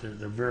spot.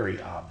 They're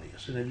very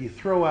obvious. And if you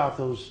throw out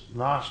those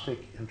Gnostic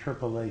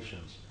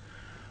interpolations,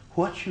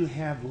 what you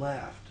have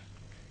left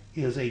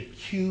is a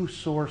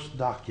Q-source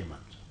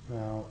document.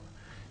 Now,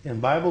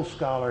 in Bible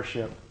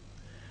scholarship,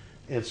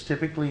 it's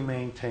typically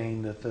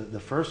maintained that the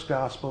first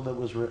gospel that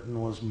was written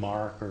was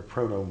Mark or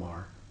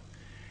Proto-Mark,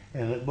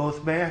 and that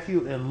both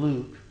Matthew and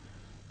Luke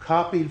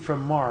copied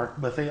from Mark,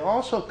 but they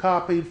also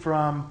copied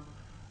from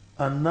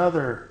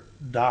another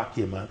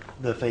document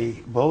that they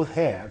both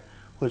had,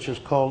 which is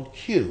called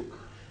Q.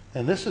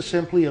 And this is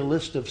simply a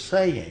list of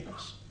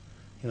sayings.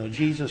 You know,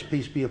 Jesus,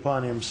 peace be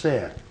upon him,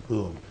 said,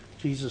 boom.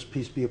 Jesus,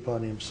 peace be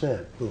upon him,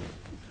 said, boom.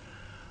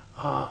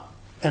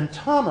 And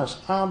Thomas,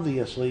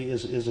 obviously,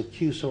 is a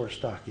Q-source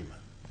document.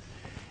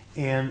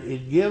 And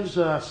it gives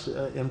us,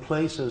 in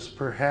places,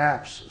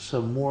 perhaps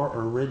some more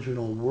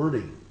original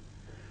wording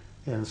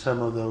in some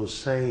of those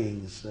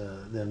sayings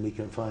than we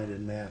can find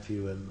in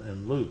Matthew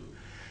and Luke.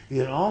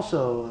 It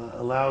also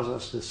allows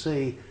us to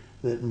see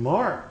that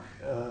Mark,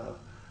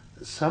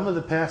 some of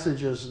the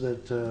passages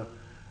that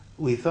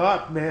we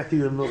thought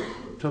Matthew and Luke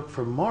took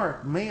from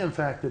Mark may in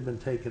fact have been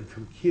taken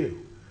from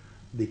Q,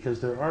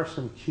 because there are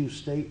some Q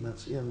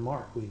statements in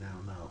Mark we now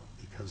know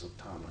because of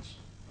Thomas.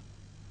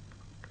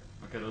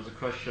 Okay, there's a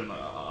question.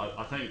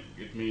 I think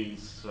it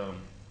means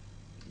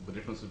the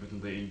difference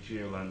between the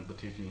Injil and the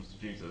teachings of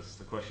Jesus.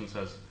 The question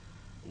says,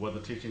 were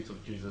the teachings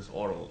of Jesus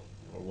oral,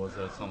 or was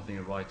there something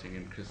in writing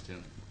in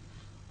Christian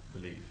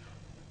belief?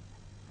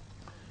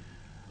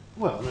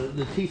 Well,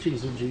 the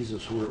teachings of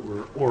Jesus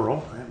were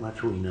oral, that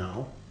much we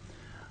know.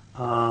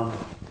 So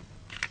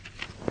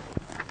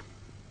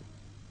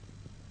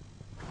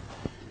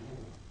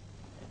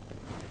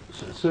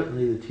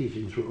certainly the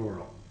teachings were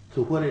oral.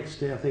 To what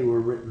extent they were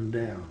written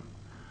down.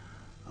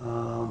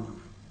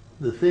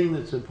 The thing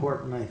that's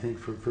important, I think,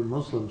 for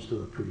Muslims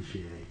to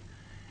appreciate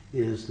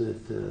is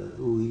that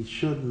we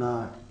should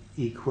not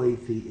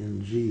equate the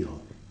Injil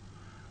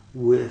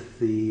with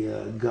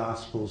the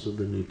Gospels of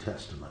the New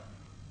Testament.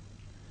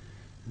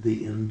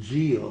 The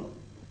Injil,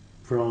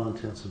 for all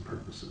intents and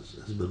purposes,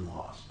 has been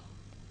lost.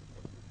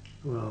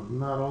 Well,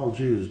 not all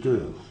Jews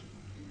do.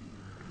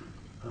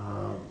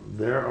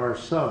 There are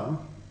some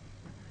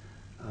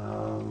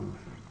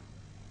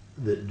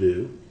that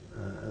do,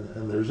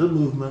 and there's a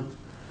movement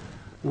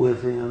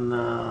within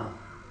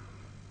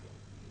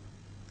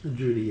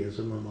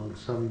Judaism among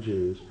some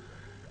Jews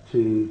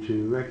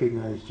to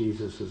recognize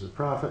Jesus as a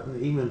prophet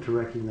and even to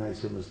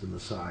recognize him as the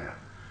Messiah.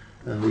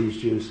 And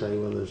these Jews say,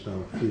 well, there's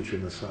no future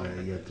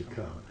Messiah yet to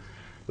come.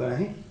 But I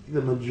think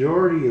the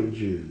majority of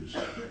Jews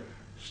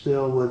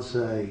still would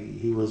say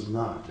he was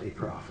not a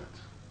prophet.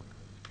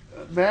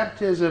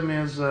 Baptism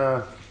is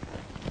a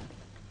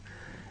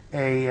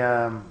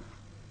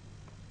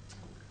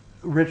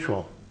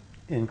ritual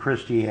in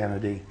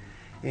Christianity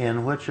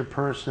in which a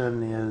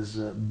person is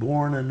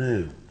born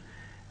anew,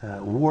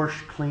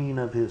 washed clean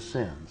of his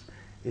sins.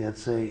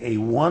 It's a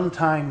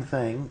one-time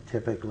thing,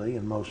 typically,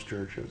 in most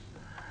churches.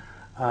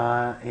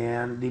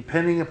 And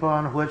depending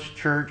upon which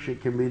church,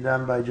 it can be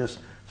done by just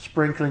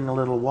sprinkling a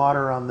little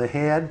water on the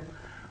head,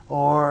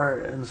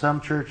 or in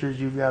some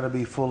churches you've got to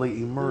be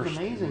fully immersed.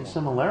 There's amazing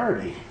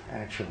similarity,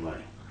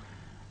 actually,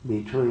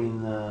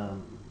 between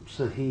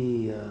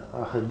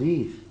Sahih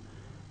Hadith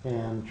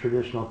and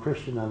traditional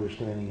Christian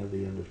understanding of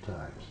the end of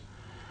times.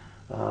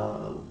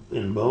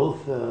 In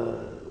both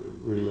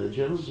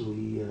religions,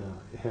 we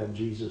have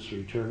Jesus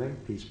returning,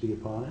 peace be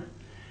upon him.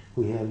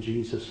 We have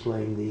Jesus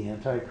slaying the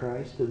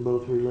Antichrist in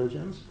both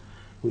religions.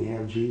 We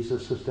have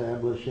Jesus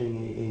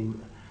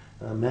establishing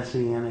a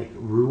messianic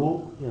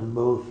rule in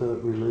both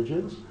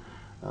religions.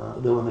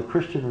 Though in the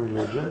Christian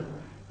religion,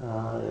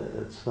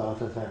 it's thought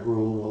that that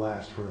rule will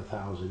last for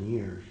 1,000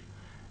 years.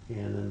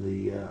 And in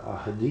the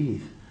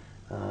Hadith,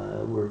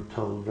 we're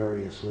told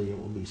variously it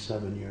will be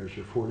 7 years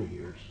or 40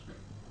 years.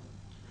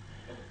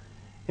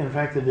 In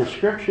fact, the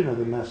description of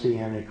the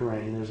Messianic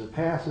reign, there's a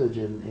passage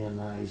in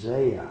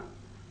Isaiah,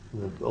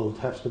 the Old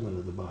Testament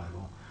of the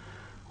Bible,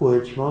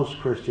 which most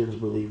Christians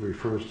believe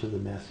refers to the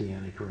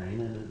Messianic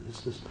reign. And it's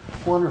this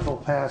wonderful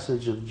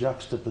passage of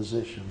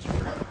juxtapositions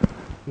where,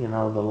 you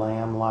know, the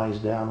lamb lies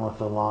down with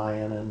the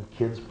lion and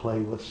kids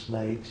play with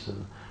snakes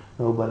and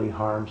nobody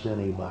harms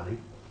anybody.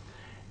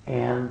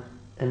 And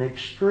an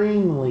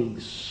extremely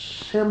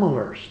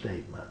similar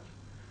statement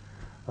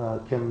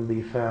can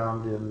be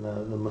found in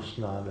the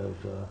Musnad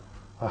of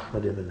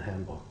Ahmad ibn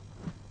Hanbal.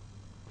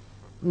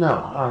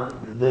 No,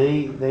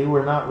 they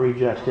were not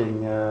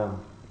rejecting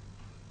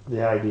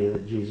the idea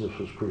that Jesus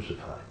was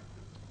crucified.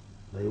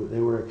 They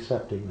were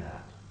accepting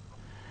that.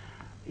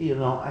 You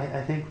know,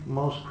 I think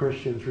most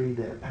Christians read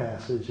that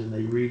passage and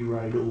they read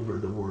right over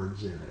the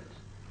words in it.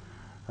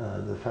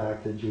 The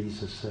fact that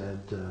Jesus said,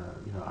 you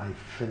know, I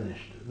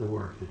finished the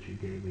work that you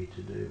gave me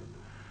to do.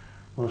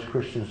 Most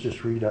Christians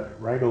just read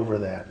right over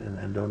that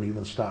and don't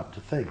even stop to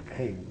think,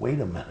 hey, wait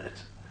a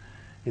minute.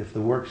 If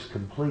the work's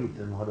complete,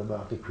 then what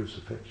about the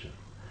crucifixion?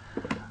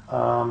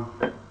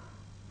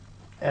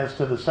 As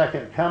to the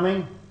second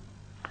coming,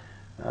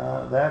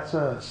 that's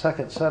a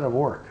second set of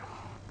work.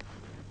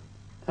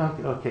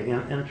 Okay.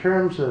 In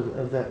terms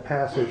of that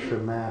passage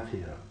from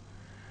Matthew,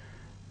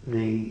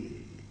 the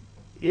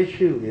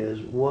issue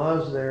is,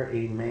 was there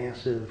a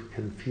massive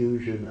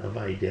confusion of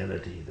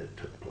identity that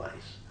took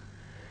place?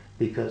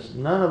 Because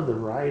none of the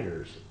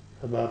writers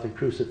about the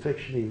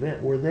crucifixion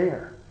event were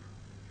there.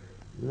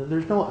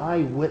 There's no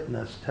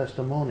eyewitness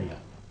testimonial.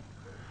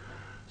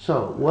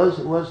 So,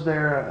 was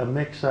there a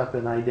mix-up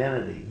in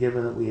identity,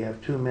 given that we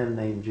have two men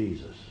named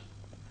Jesus?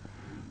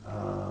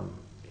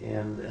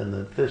 And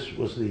that this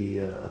was the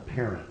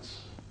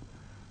appearance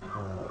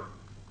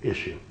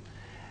issue.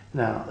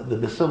 Now, the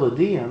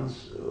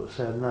Basilidians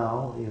said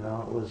no, you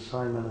know, it was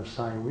Simon of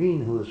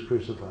Cyrene who was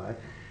crucified,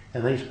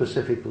 and they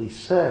specifically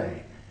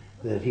say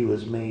that he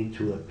was made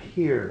to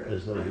appear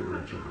as though he were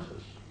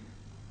Jesus.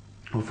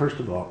 Well, first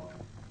of all,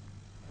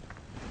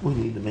 we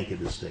need to make a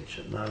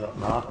distinction.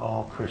 Not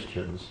all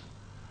Christians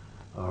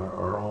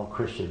or all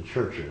Christian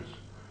churches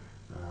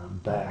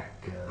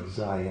back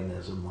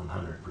Zionism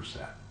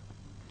 100%.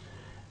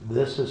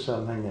 This is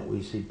something that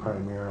we see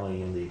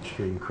primarily in the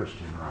extreme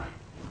Christian right.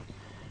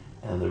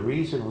 And the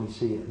reason we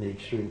see it in the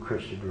extreme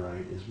Christian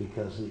right is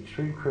because the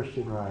extreme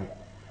Christian right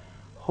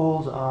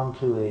holds on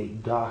to a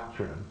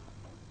doctrine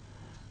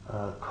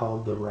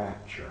called the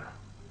rapture.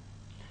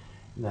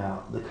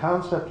 Now, the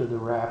concept of the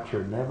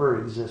rapture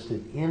never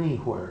existed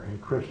anywhere in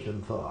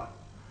Christian thought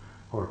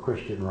or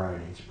Christian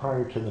writings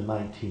prior to the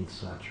 19th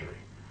century.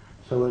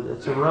 So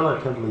it's a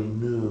relatively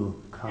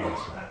new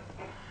concept.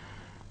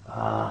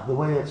 The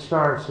way it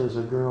starts is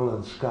a girl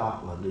in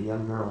Scotland, a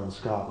young girl in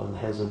Scotland,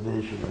 has a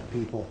vision of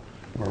people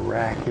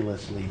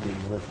miraculously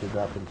being lifted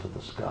up into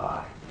the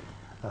sky,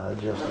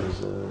 just as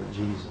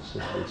Jesus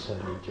is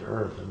descending to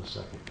earth in the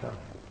second coming.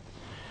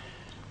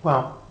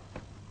 Well,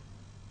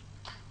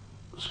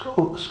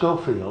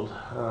 Schofield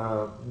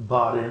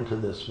bought into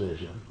this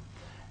vision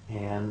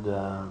and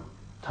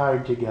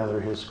tied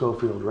together his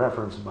Schofield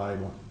Reference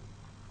Bible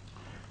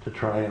to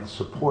try and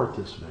support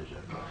this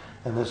vision.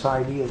 And this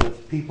idea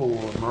that people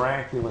will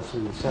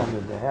miraculously ascend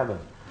into heaven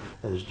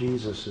as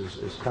Jesus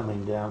is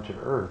coming down to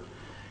earth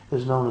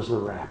is known as the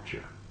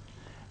rapture.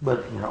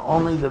 But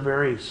only the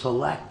very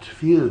select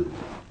few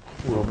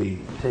will be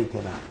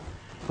taken up.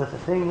 But the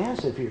thing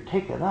is, if you're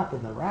taken up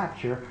in the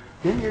rapture,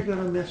 then you're going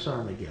to miss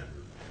Armageddon.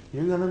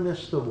 You're going to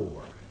miss the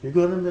war. You're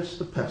going to miss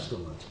the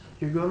pestilence.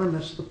 You're going to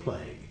miss the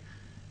plague.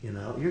 You're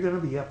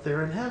going to be up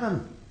there in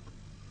heaven.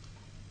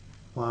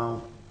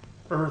 While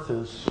earth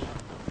is...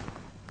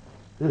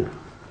 Ew.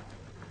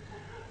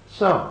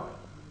 So,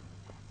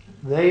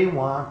 they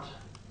want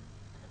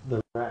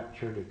the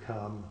rapture to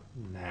come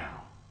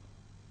now.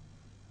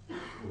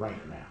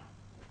 Right now.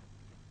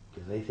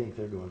 Because they think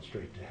they're going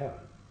straight to heaven.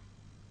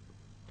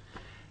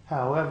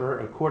 However,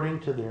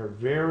 according to their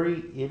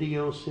very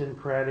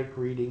idiosyncratic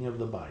reading of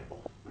the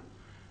Bible,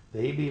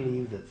 they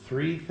believe that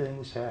three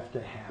things have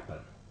to happen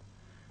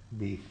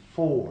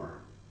before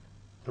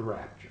the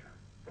rapture.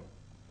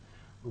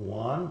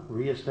 One,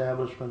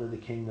 reestablishment of the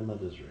kingdom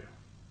of Israel.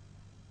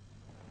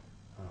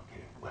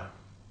 Okay, well,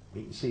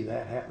 we can see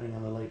that happening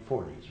in the late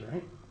 40s,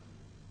 right?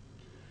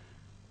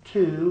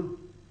 Two,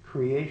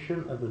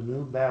 creation of a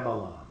new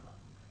Babylon.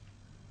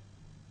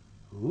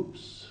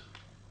 Oops.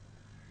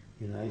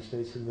 United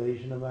States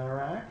invasion of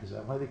Iraq. Is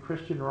that why the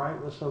Christian right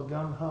was so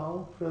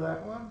gung-ho for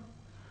that one?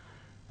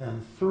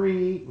 And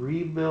three,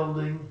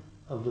 rebuilding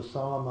of the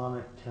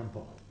Solomonic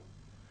Temple,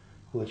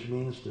 which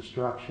means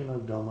destruction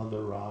of Dome of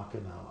the Rock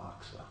and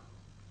Al-Aqsa.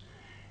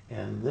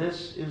 And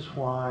this is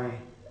why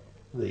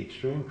the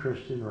extreme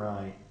Christian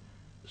right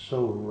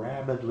so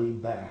rabidly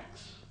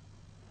backs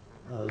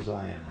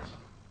Zionism,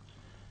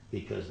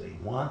 because they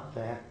want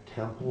that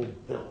temple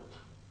built.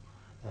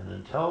 And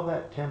until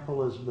that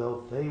temple is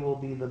built, they will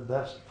be the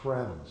best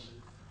friends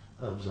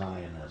of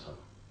Zionism.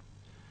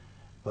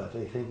 But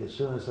they think as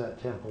soon as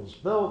that temple's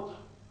built,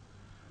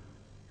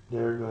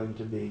 they're going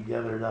to be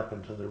gathered up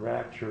into the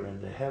rapture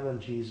into heaven.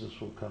 Jesus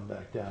will come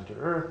back down to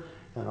earth,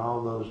 and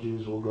all those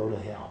Jews will go to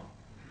hell.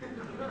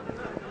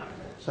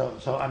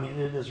 So I mean,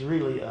 it is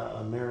really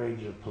a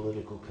marriage of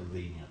political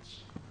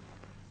convenience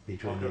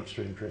between the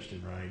extreme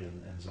Christian right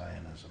and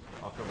Zionism.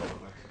 I'll cover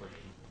the next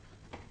question.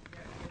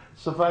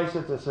 Suffice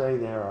it to say,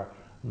 there are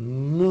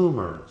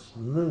numerous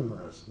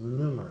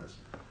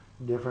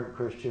different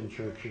Christian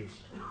churches,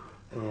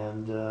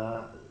 and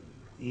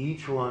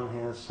each one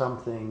has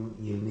something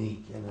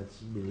unique in its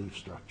belief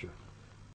structure.